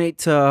donate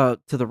to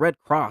the Red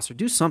Cross, or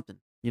do something,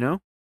 you know.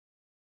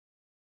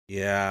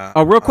 Yeah.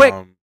 Oh, real quick.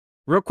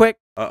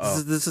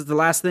 Uh-oh. This is the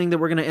last thing that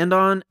we're gonna end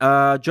on.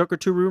 Joker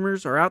 2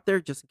 rumors are out there,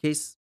 just in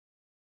case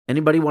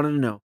anybody wanted to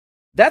know.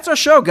 That's our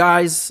show,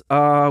 guys.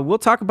 We'll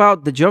talk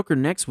about the Joker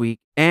next week,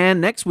 and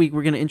next week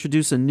we're gonna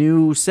introduce a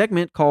new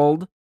segment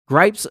called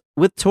Gripes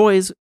with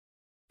Toys,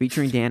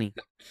 featuring Danny.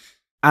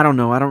 I don't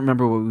know. I don't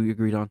remember what we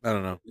agreed on. I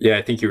don't know. Yeah,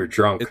 I think you were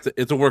drunk.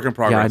 It's a work in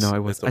progress. Yeah, I know. I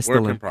was. It's a I still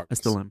work in am. progress. I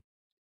still am.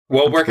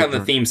 We'll I'm work still on the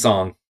drunk. theme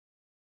song.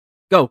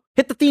 Go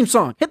hit the theme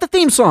song. Hit the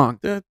theme song.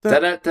 Da-da.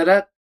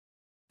 Da-da-da-da.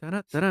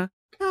 Da-da-da-da.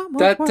 Come on,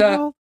 Da-da.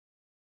 world.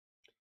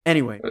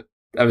 Anyway,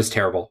 That was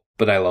terrible,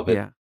 but I love it.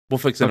 yeah. We'll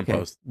fix it Okay. in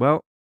post.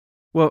 Well,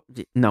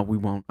 no, we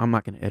won't. I'm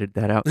not going to edit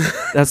that out.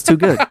 That's too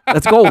good.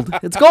 That's gold.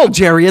 It's gold,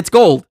 Jerry. It's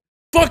gold.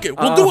 Fuck it.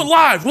 We'll do it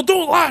live. We'll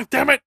do it live.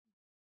 Damn it.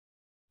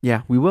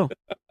 Yeah, we will.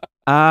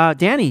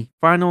 Danny,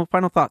 final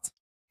thoughts.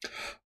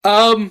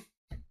 None.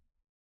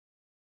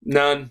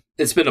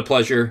 It's been a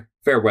pleasure.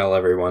 Farewell,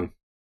 everyone.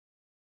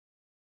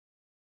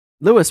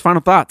 Lewis,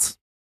 final thoughts.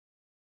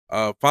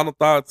 Final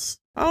thoughts.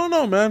 I don't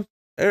know, man.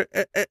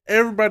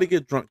 Everybody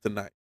get drunk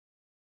tonight.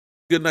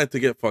 Good night to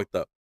get fucked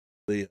up.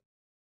 See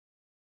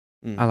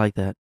ya. I like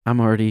that. I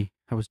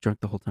was drunk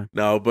the whole time.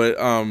 No, but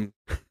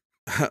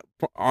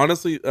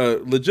honestly,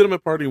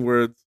 legitimate parting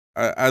words.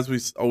 As we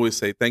always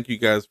say, thank you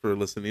guys for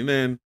listening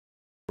in,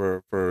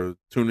 for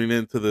tuning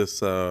into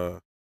this. I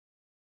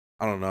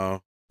don't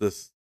know,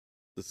 this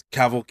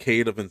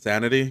cavalcade of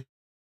insanity.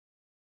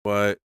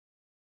 But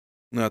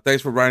no,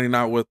 thanks for riding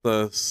out with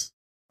us.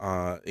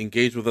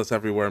 Engage with us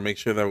everywhere. Make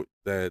sure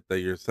that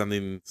you're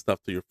sending stuff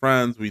to your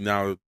friends. We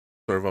now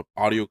serve up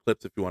audio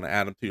clips if you want to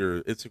add them to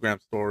your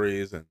Instagram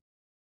stories and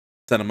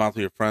send them out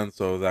to your friends,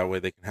 so that way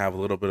they can have a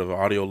little bit of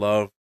audio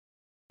love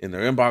in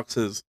their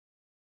inboxes.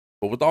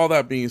 But with all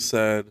that being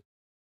said,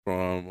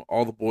 from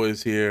all the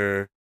boys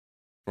here,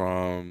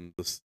 from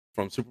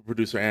super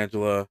producer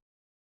Angela,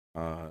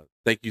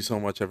 thank you so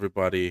much,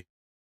 everybody.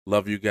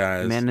 Love you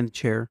guys. Man in the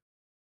chair.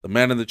 The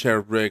man in the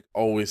chair, Rick,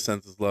 always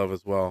sends his love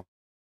as well.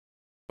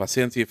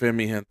 Paciencia fe,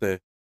 mi gente.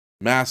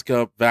 Mask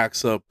up,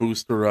 vax up,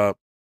 booster up,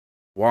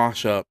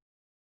 wash up.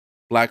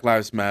 Black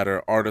Lives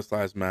Matter, Artist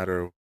Lives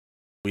Matter.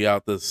 We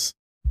out this.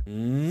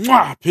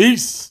 Mwah!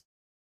 Peace.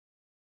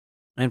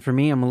 And for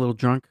me, I'm a little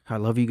drunk. I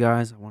love you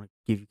guys. I want to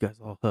give you guys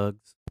all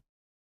hugs.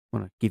 I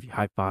want to give you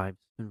high fives.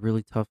 It's been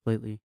really tough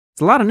lately.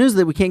 It's a lot of news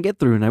that we can't get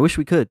through, and I wish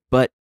we could.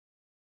 But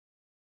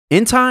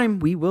in time,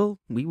 we will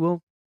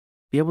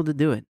be able to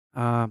do it.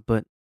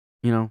 But,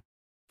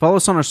 follow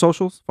us on our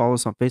socials. Follow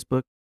us on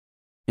Facebook,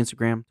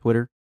 Instagram,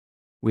 Twitter.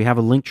 We have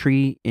a link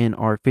tree in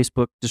our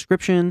Facebook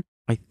description,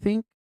 I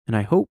think, and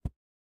I hope.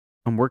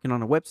 I'm working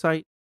on a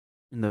website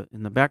in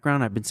the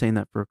background. I've been saying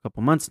that for a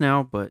couple months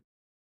now, but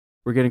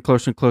we're getting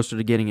closer and closer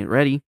to getting it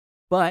ready.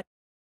 But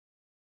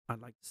I'd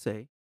like to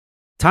say,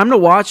 time to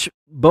watch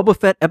Boba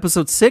Fett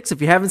episode 6.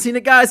 If you haven't seen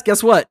it, guys,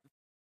 guess what?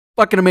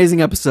 Fucking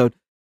amazing episode.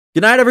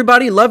 Good night,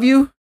 everybody. Love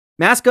you.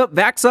 Mask up,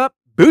 vax up,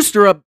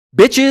 booster up,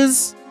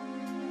 bitches.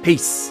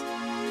 Peace.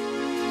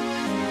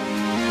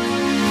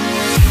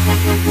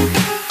 Bye.